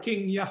to our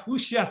King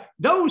Yahushua,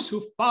 those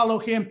who follow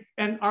him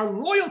and are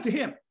loyal to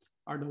him,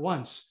 are the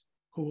ones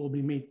who will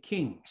be made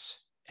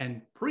kings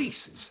and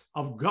priests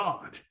of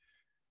God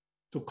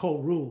to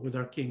co-rule with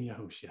our King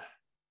Yahushua.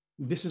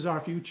 This is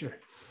our future.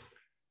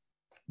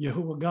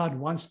 Yahuwah God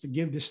wants to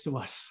give this to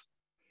us.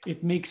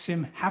 It makes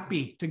him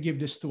happy to give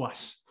this to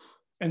us.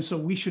 And so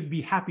we should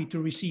be happy to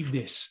receive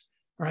this,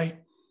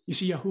 right? You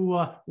see,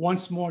 Yahuwah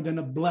wants more than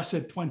a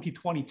blessed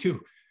 2022.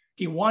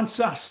 He wants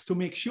us to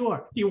make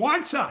sure, he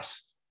wants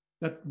us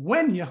that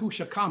when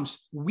Yahushua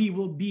comes, we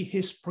will be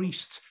his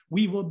priests,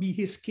 we will be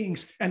his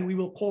kings, and we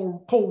will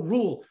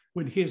co-rule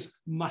with his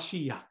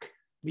Mashiach,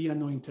 the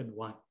anointed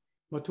one.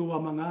 But who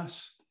among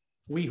us,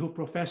 we who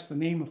profess the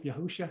name of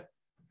Yahushua,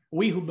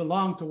 we who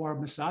belong to our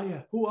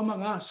Messiah, who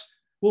among us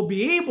will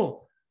be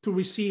able to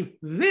receive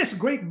this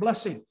great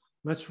blessing?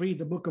 Let's read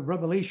the book of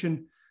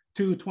Revelation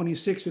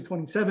 2:26 to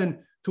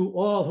 27. To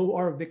all who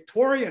are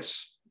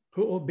victorious,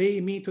 who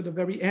obey me to the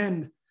very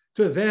end,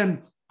 to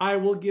them I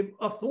will give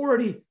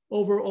authority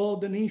over all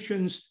the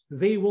nations.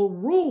 They will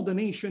rule the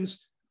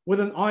nations with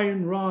an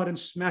iron rod and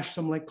smash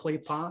them like clay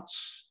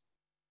pots.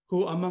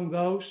 Who among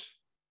those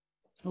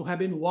who have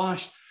been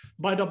washed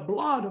by the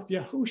blood of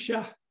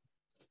Yahushua,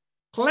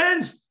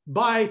 cleansed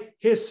by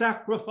his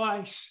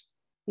sacrifice,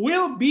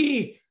 will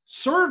be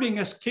serving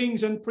as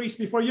kings and priests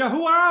before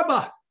Yahuwah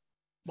Abba?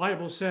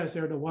 Bible says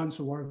they're the ones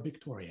who are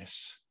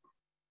victorious.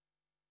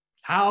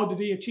 How do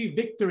they achieve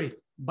victory?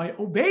 By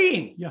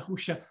obeying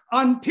Yahushua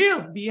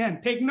until the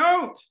end. Take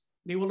note,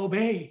 they will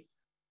obey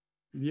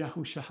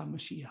Yahushua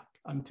HaMashiach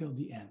until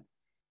the end.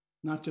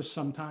 Not just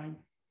sometime,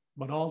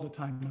 but all the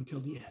time until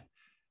the end.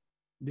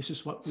 This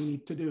is what we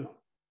need to do.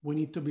 We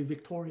need to be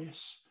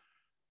victorious.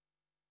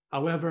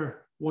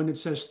 However, when it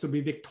says to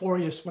be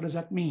victorious, what does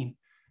that mean?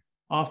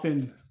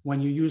 Often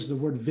when you use the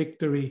word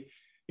victory,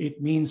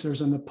 it means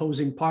there's an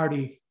opposing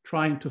party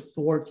trying to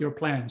thwart your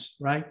plans,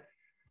 right?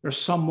 There's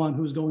someone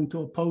who's going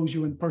to oppose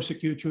you and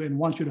persecute you and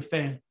want you to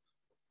fail.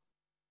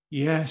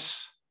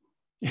 Yes,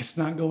 it's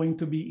not going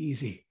to be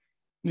easy.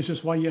 This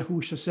is why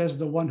Yahushua says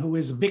the one who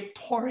is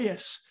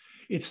victorious.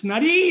 It's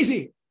not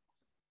easy,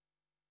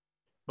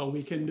 but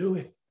we can do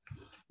it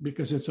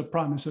because it's a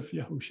promise of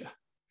Yahushua.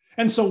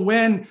 And so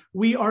when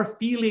we are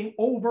feeling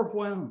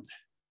overwhelmed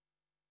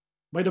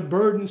by the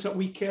burdens that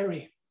we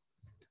carry,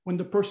 when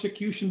the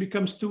persecution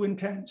becomes too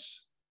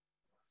intense,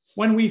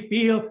 when we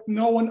feel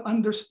no one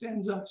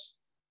understands us,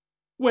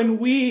 when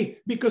we,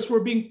 because we're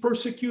being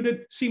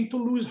persecuted, seem to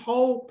lose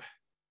hope,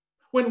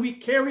 when we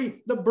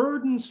carry the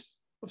burdens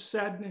of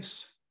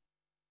sadness,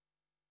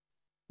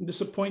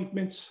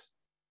 disappointments,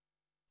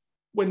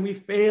 when we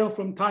fail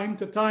from time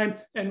to time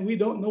and we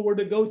don't know where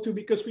to go to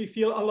because we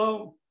feel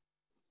alone.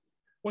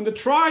 When the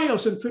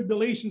trials and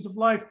tribulations of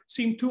life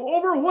seem too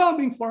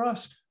overwhelming for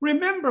us,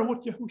 remember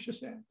what Yahusha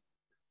said.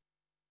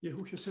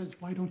 Yahusha says,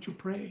 why don't you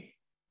pray?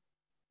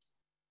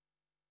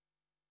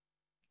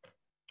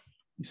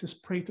 He says,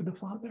 pray to the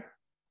Father.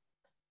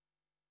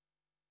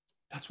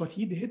 That's what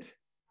he did.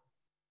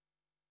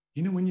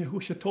 You know, when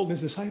Yahusha told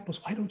his disciples,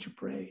 why don't you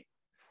pray?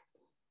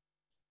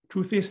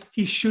 Truth is,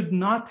 he should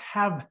not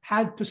have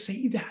had to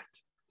say that,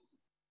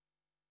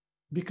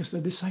 because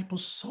the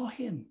disciples saw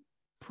him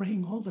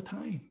praying all the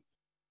time.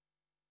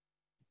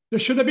 There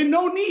should have been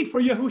no need for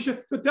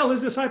Yahusha to tell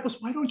his disciples,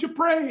 why don't you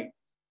pray?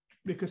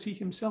 Because he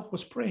himself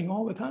was praying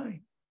all the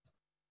time.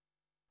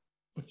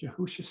 But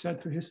Yahusha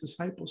said to his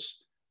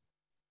disciples,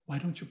 why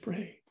don't you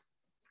pray?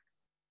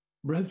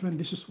 Brethren,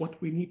 this is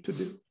what we need to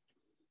do.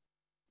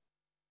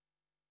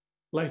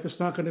 Life is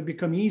not going to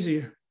become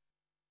easier.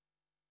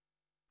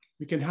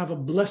 We can have a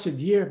blessed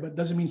year, but it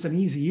doesn't mean it's an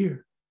easy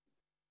year.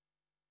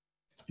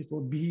 It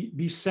will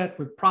be set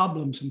with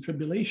problems and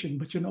tribulation,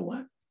 but you know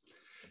what?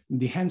 In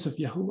the hands of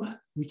Yahuwah,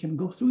 we can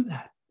go through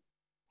that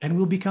and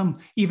we'll become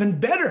even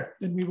better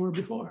than we were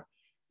before.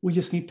 We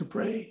just need to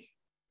pray.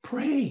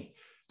 Pray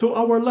to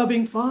our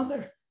loving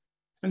Father.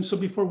 And so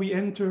before we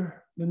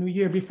enter the new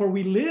year, before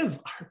we live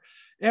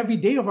every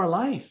day of our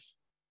life,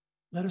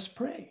 let us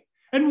pray.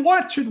 And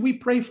what should we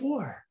pray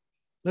for?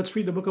 Let's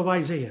read the book of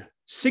Isaiah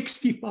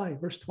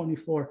 65, verse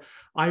 24.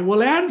 I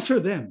will answer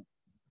them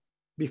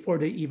before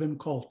they even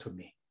call to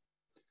me.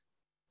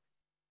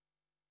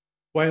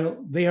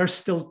 While they are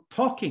still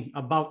talking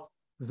about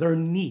their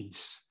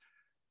needs,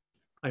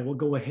 I will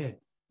go ahead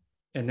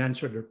and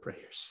answer their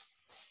prayers.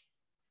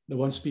 The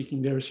one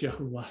speaking there is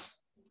Yahuwah.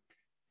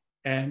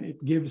 And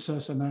it gives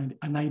us an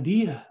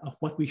idea of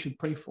what we should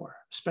pray for,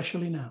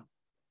 especially now.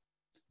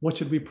 What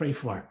should we pray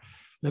for?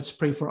 Let's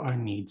pray for our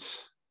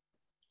needs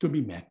to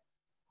be met.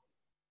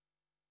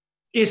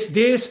 Is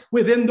this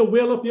within the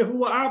will of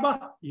Yahuwah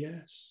Abba?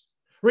 Yes.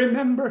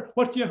 Remember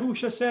what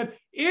Yahusha said,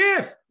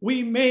 if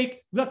we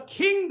make the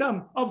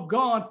kingdom of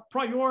God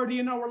priority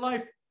in our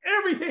life,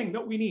 everything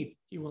that we need,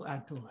 he will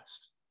add to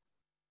us.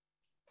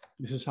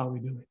 This is how we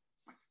do it.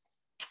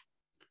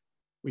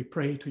 We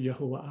pray to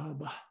Yahuwah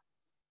Abba.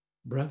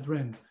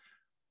 Brethren,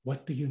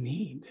 what do you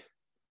need?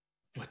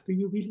 What do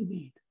you really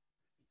need?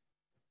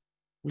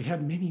 We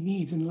have many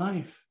needs in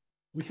life.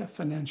 We have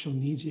financial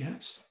needs,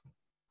 yes.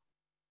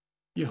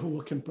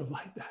 Yahuwah can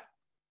provide that.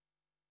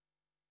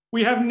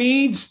 We have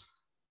needs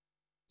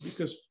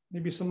because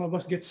maybe some of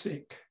us get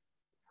sick.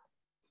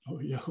 Oh,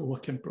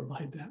 Yahuwah can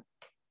provide that.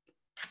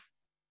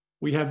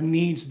 We have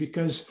needs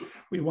because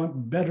we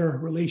want better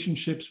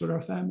relationships with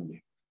our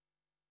family.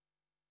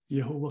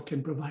 Yahuwah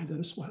can provide that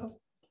as well.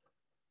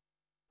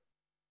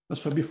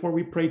 That's why before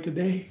we pray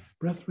today,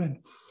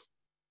 brethren,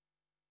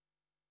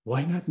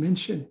 why not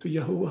mention to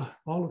Yahuwah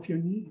all of your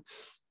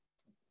needs?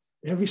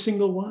 Every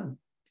single one.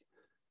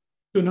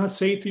 Do not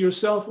say to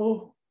yourself,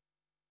 oh,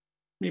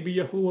 maybe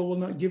Yahuwah will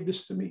not give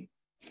this to me.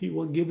 He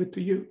will give it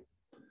to you.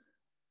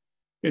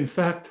 In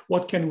fact,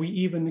 what can we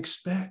even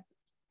expect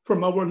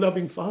from our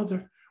loving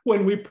Father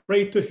when we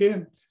pray to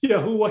him?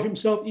 Yahuwah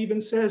himself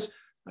even says,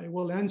 I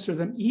will answer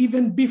them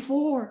even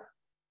before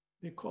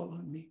they call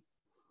on me.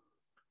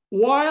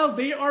 While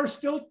they are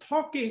still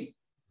talking,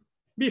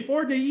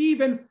 before they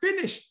even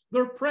finish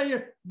their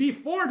prayer,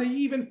 before they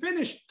even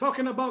finish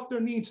talking about their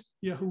needs,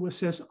 Yahuwah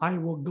says, I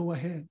will go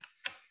ahead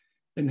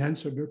and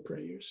answer their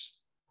prayers.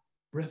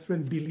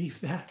 Brethren,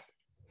 believe that.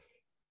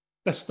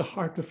 That's the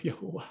heart of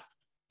Yahuwah.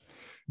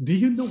 Do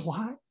you know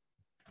why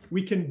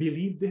we can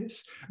believe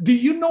this? Do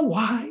you know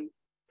why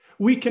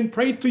we can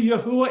pray to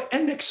Yahuwah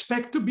and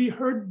expect to be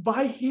heard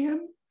by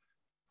him?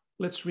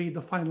 Let's read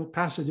the final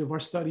passage of our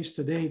studies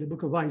today, the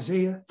book of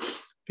Isaiah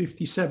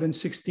 57,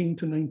 16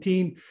 to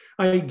 19.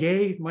 I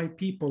gave my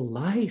people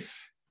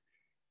life,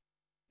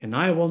 and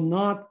I will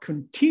not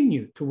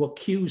continue to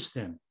accuse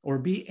them or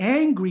be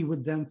angry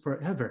with them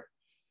forever.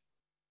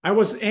 I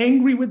was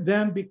angry with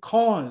them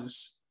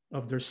because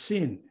of their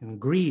sin and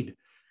greed.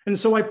 And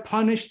so I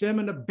punished them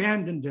and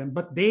abandoned them,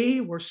 but they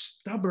were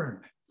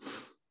stubborn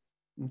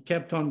and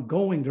kept on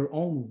going their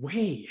own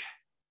way.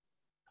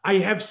 I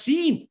have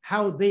seen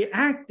how they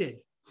acted,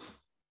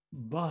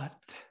 but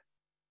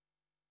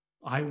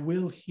I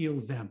will heal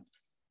them.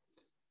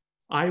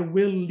 I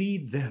will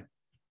lead them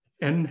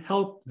and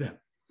help them.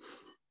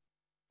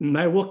 And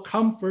I will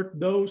comfort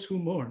those who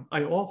mourn.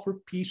 I offer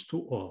peace to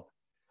all,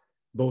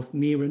 both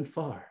near and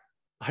far.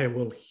 I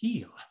will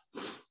heal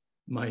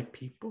my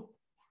people.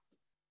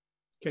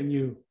 Can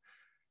you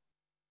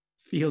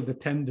feel the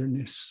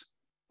tenderness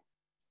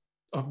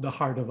of the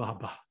heart of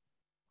Abba?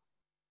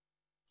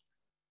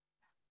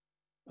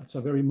 That's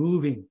a very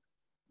moving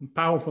and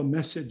powerful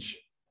message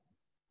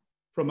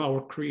from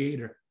our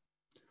Creator,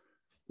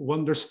 who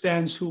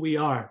understands who we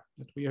are,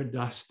 that we are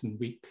dust and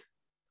weak.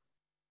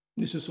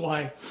 This is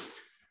why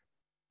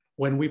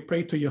When we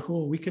pray to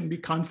Yahuwah, we can be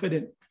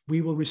confident we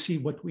will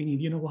receive what we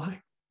need. You know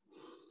why?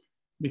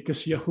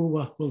 Because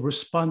Yahuwah will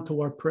respond to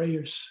our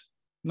prayers,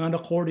 not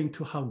according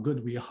to how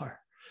good we are,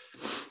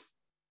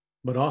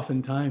 but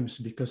oftentimes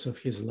because of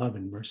his love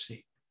and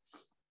mercy.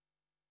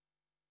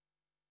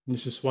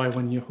 This is why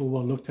when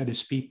Yahuwah looked at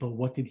his people,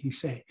 what did he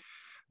say?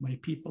 My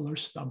people are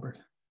stubborn.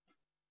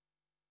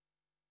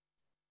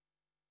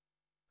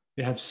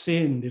 They have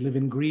sinned. They live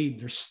in greed.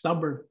 They're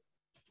stubborn.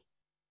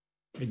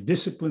 I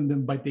discipline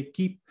them, but they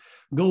keep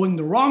going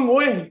the wrong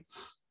way.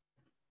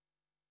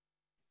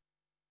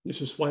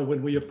 This is why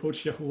when we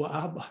approach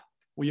Yahuwah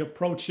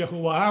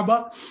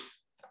Abba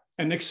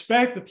and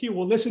expect that he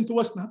will listen to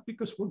us, not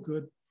because we're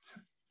good,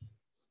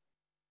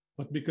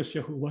 but because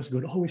Yahuwah is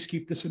good. Always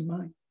keep this in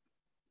mind.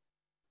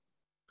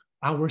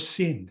 Our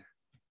sin,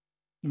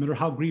 no matter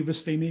how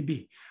grievous they may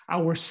be,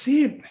 our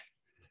sin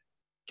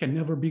can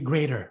never be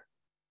greater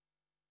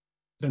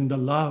than the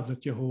love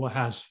that Yahuwah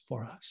has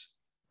for us.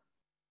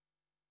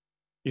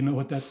 You know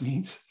what that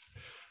means?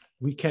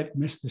 We can't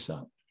mess this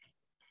up.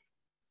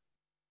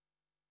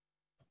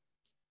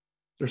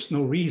 There's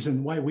no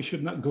reason why we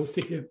should not go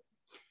to him.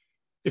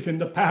 If in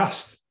the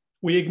past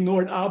we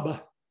ignored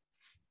Abba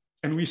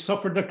and we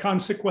suffered the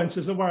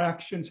consequences of our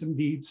actions and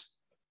deeds,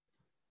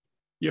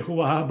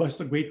 Yahuwah Abba is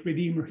the great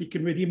Redeemer. He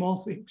can redeem all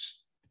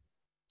things.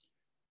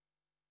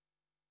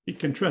 He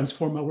can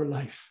transform our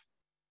life.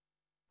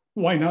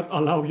 Why not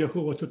allow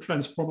Yahuwah to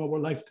transform our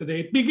life today?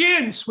 It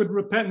begins with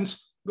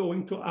repentance,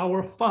 going to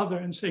our Father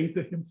and saying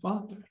to him,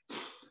 Father,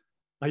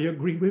 I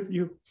agree with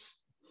you.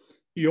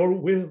 Your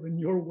will and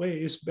your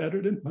way is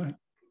better than mine.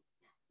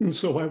 And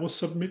so I will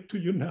submit to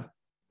you now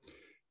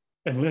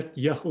and let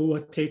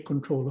Yahuwah take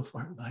control of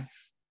our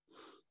life.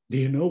 Do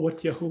you know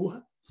what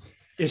Yahuwah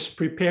is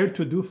prepared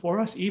to do for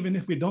us, even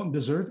if we don't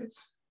deserve it?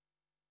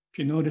 If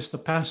you notice the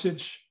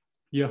passage,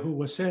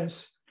 Yahuwah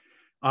says,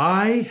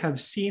 I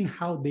have seen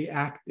how they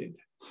acted.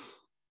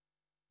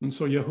 And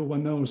so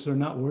Yahuwah knows they're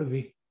not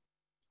worthy.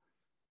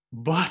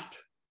 But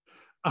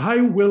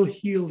I will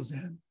heal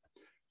them.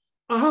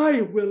 I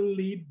will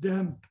lead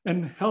them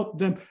and help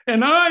them,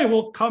 and I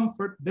will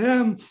comfort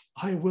them.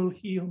 I will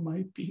heal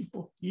my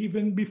people,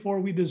 even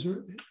before we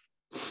deserve it.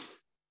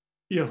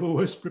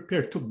 Yahuwah is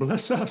prepared to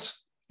bless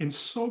us in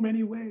so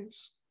many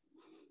ways.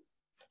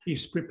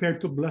 He's prepared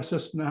to bless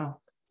us now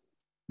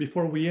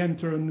before we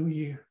enter a new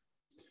year.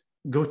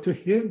 Go to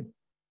him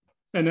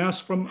and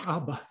ask from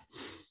Abba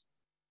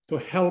to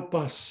help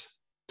us,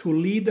 to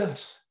lead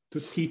us, to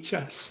teach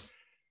us,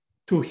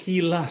 to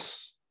heal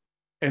us,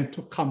 and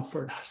to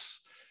comfort us.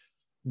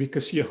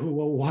 Because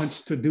Yahuwah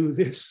wants to do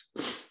this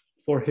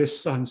for his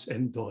sons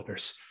and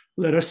daughters.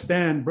 Let us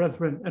stand,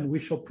 brethren, and we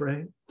shall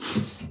pray.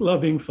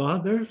 Loving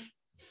Father,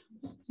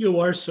 you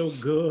are so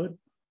good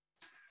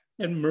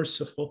and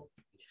merciful.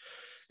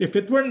 If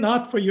it were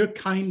not for your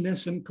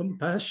kindness and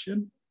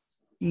compassion,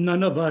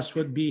 none of us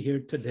would be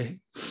here today.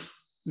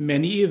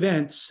 Many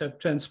events have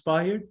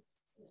transpired.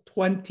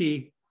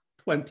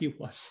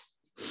 2021.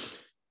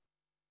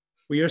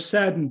 We are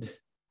saddened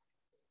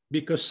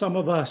because some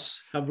of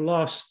us have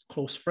lost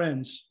close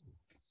friends,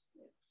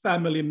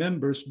 family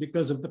members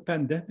because of the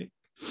pandemic.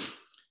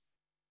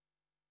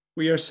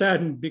 We are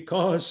saddened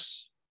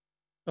because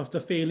of the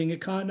failing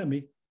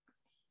economy.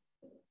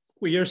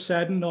 We are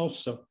saddened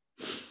also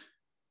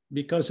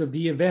because of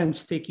the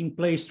events taking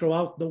place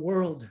throughout the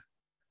world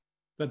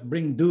that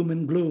bring doom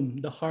and gloom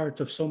to the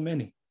hearts of so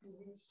many.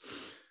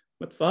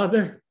 But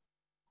Father,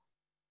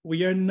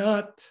 we are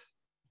not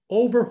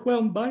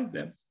overwhelmed by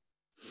them,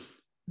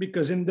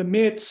 because in the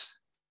midst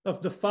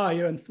of the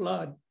fire and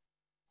flood,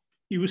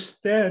 you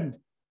stand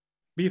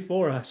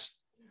before us,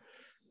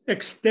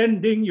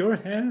 extending your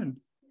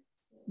hand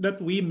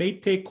that we may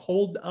take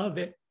hold of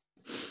it.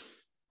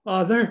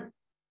 Father,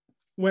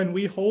 when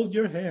we hold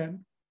your hand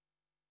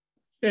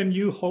and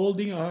you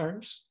holding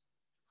ours,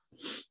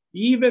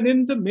 even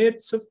in the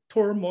midst of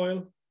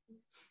turmoil,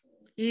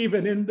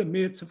 even in the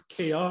midst of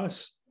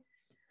chaos,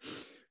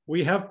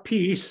 we have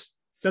peace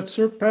that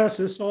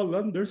surpasses all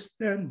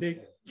understanding.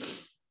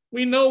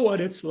 We know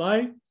what it's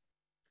like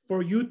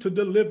for you to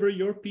deliver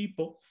your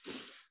people,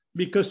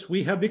 because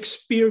we have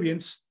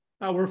experienced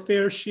our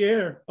fair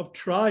share of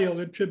trial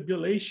and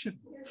tribulation.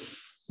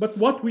 But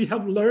what we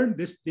have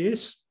learned is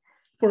this: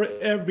 for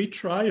every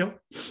trial,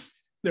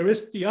 there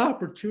is the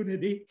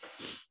opportunity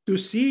to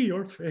see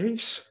your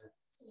face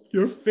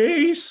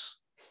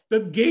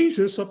that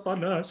gazes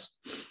upon us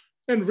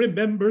and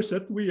remembers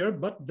that we are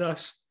but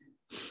dust.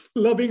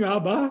 Loving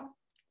Abba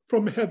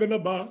from heaven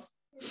above,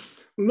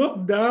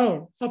 look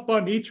down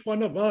upon each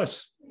one of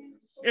us.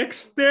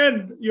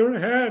 Extend your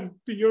hand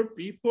to your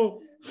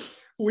people.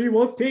 We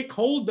will take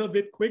hold of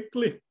it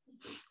quickly.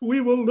 We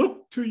will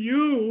look to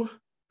you.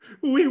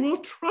 We will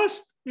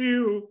trust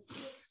you.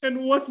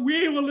 And what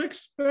we will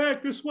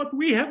expect is what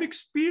we have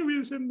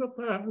experienced in the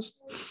past.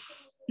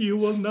 You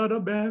will not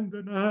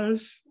abandon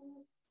us.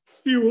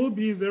 You will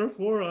be there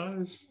for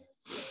us.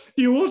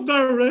 You will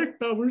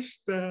direct our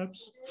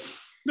steps.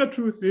 The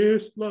truth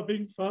is,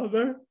 loving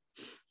Father,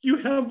 you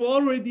have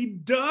already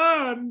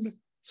done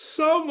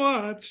so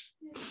much,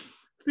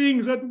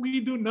 things that we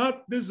do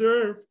not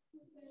deserve.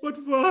 But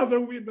Father,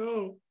 we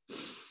know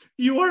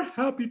you are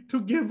happy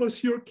to give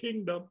us your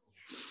kingdom.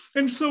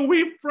 And so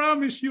we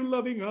promise you,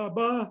 loving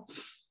Abba,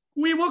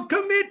 we will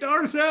commit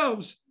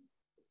ourselves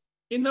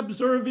in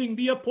observing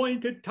the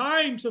appointed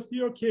times of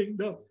your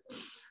kingdom.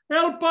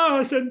 Help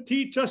us and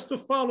teach us to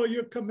follow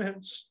your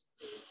commands.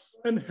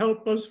 And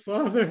help us,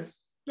 Father,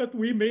 that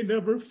we may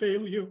never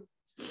fail you.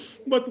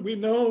 But we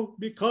know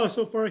because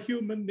of our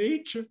human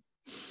nature,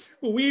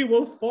 we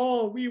will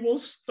fall, we will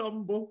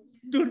stumble.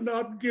 Do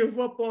not give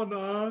up on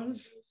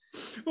us.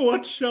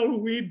 What shall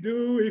we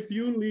do if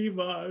you leave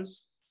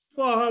us?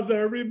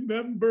 Father,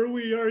 remember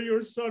we are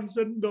your sons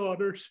and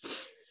daughters.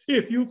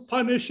 If you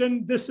punish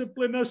and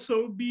discipline us,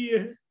 so be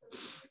it.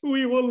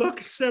 We will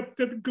accept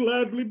it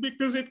gladly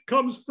because it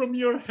comes from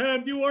your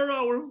hand. You are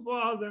our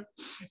Father.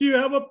 You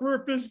have a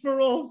purpose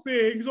for all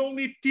things.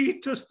 Only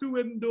teach us to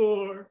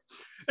endure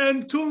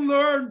and to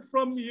learn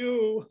from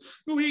you.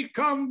 We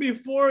come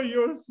before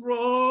your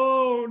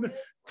throne.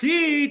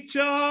 Teach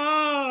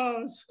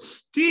us.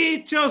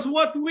 Teach us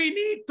what we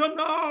need to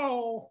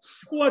know,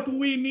 what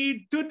we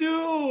need to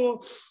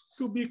do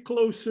to be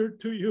closer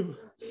to you.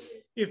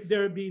 If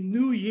there be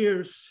New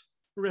Year's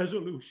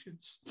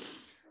resolutions,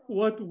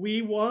 what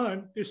we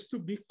want is to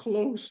be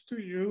close to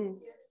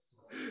you,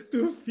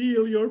 to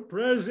feel your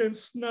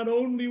presence, not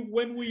only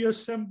when we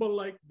assemble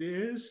like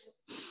this,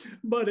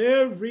 but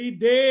every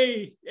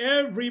day,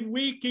 every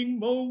waking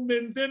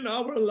moment in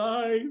our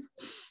life.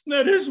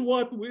 That is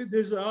what we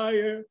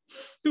desire,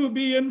 to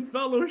be in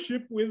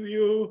fellowship with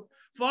you.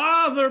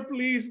 Father,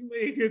 please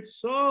make it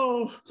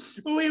so.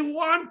 We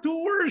want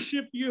to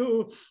worship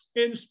you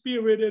in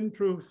spirit and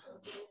truth.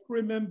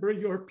 Remember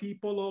your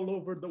people all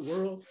over the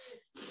world.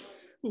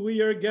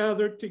 We are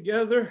gathered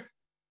together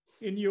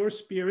in your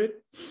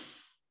spirit.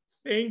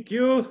 Thank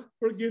you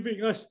for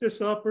giving us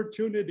this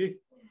opportunity.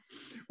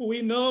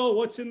 We know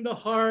what's in the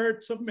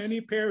hearts of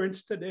many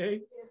parents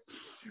today.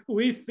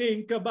 We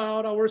think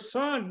about our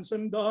sons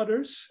and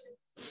daughters.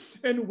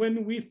 And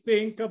when we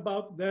think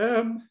about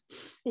them,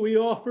 we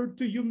offer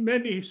to you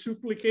many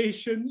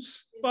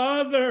supplications.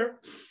 Father,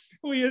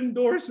 we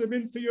endorse them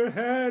into your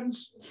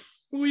hands.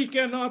 We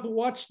cannot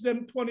watch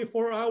them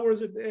 24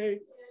 hours a day,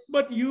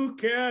 but you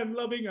can,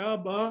 loving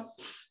Abba,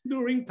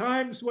 during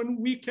times when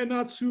we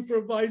cannot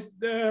supervise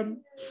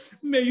them.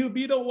 May you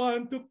be the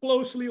one to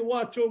closely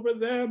watch over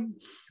them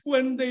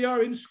when they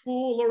are in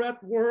school or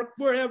at work,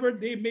 wherever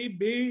they may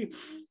be.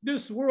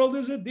 This world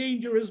is a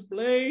dangerous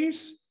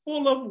place,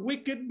 full of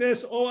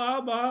wickedness, O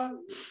Abba.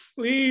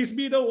 Please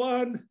be the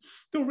one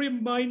to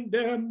remind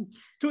them,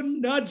 to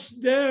nudge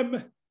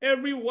them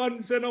every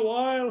once in a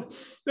while,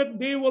 that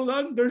they will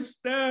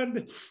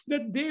understand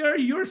that they are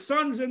your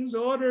sons and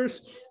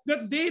daughters,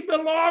 that they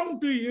belong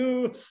to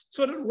you,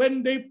 so that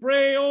when they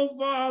pray, oh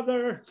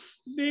Father,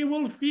 they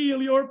will feel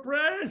your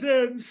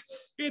presence.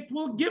 It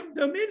will give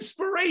them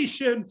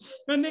inspiration,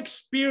 an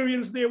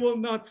experience they will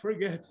not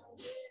forget.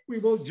 We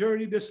will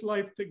journey this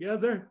life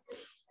together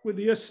with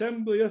the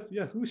assembly of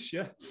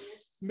Yahushua.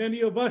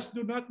 Many of us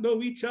do not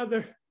know each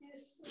other,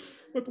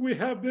 but we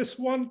have this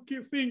one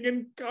thing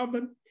in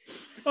common,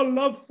 a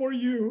love for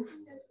you.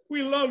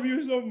 We love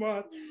you so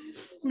much.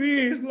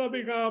 Please,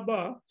 loving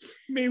Abba,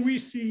 may we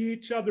see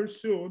each other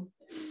soon.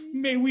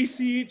 May we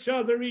see each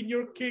other in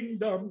your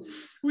kingdom.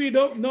 We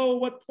don't know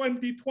what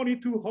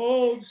 2022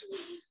 holds.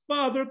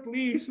 Father,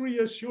 please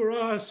reassure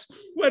us,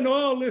 when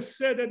all is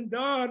said and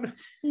done,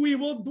 we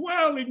will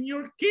dwell in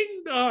your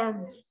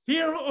kingdom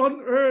here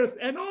on earth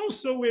and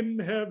also in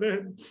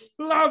heaven.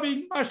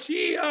 Loving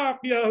Mashiach,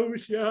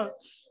 Yahushua,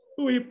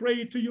 we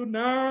pray to you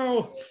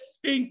now.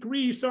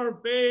 Increase our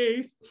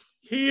faith.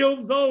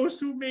 Heal those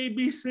who may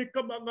be sick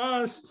among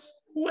us.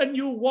 When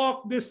you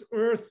walk this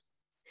earth,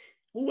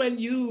 when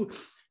you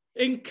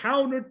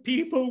encountered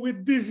people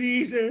with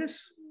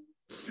diseases,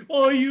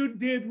 all you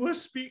did was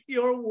speak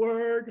your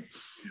word.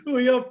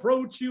 We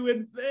approach you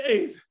in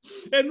faith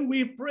and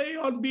we pray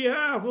on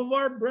behalf of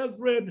our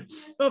brethren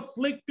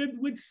afflicted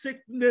with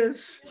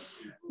sickness.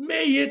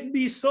 May it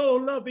be so,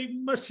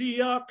 loving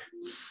Mashiach.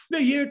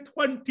 The year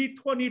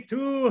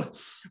 2022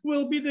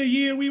 will be the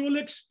year we will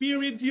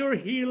experience your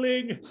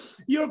healing,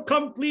 your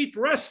complete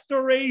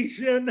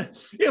restoration.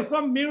 If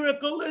a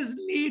miracle is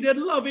needed,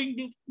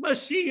 loving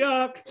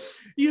Mashiach,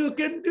 you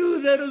can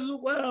do that as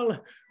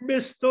well.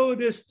 Bestow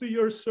this to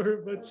your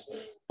servants.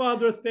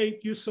 Father,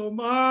 thank you so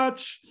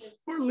much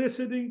for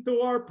listening to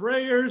our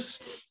prayers.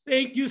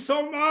 Thank you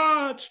so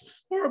much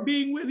for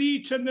being with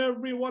each and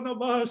every one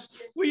of us.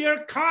 We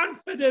are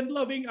confident,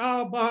 loving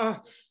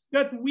Abba,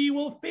 that we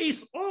will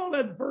face all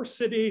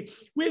adversity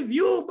with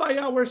you by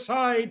our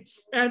side,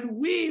 and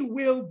we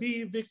will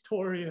be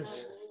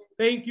victorious.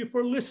 Thank you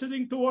for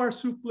listening to our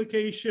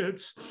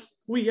supplications.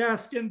 We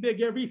ask and beg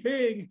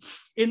everything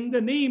in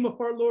the name of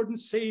our Lord and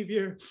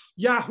Savior,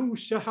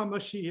 Yahushua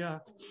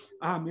HaMashiach.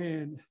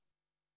 Amen.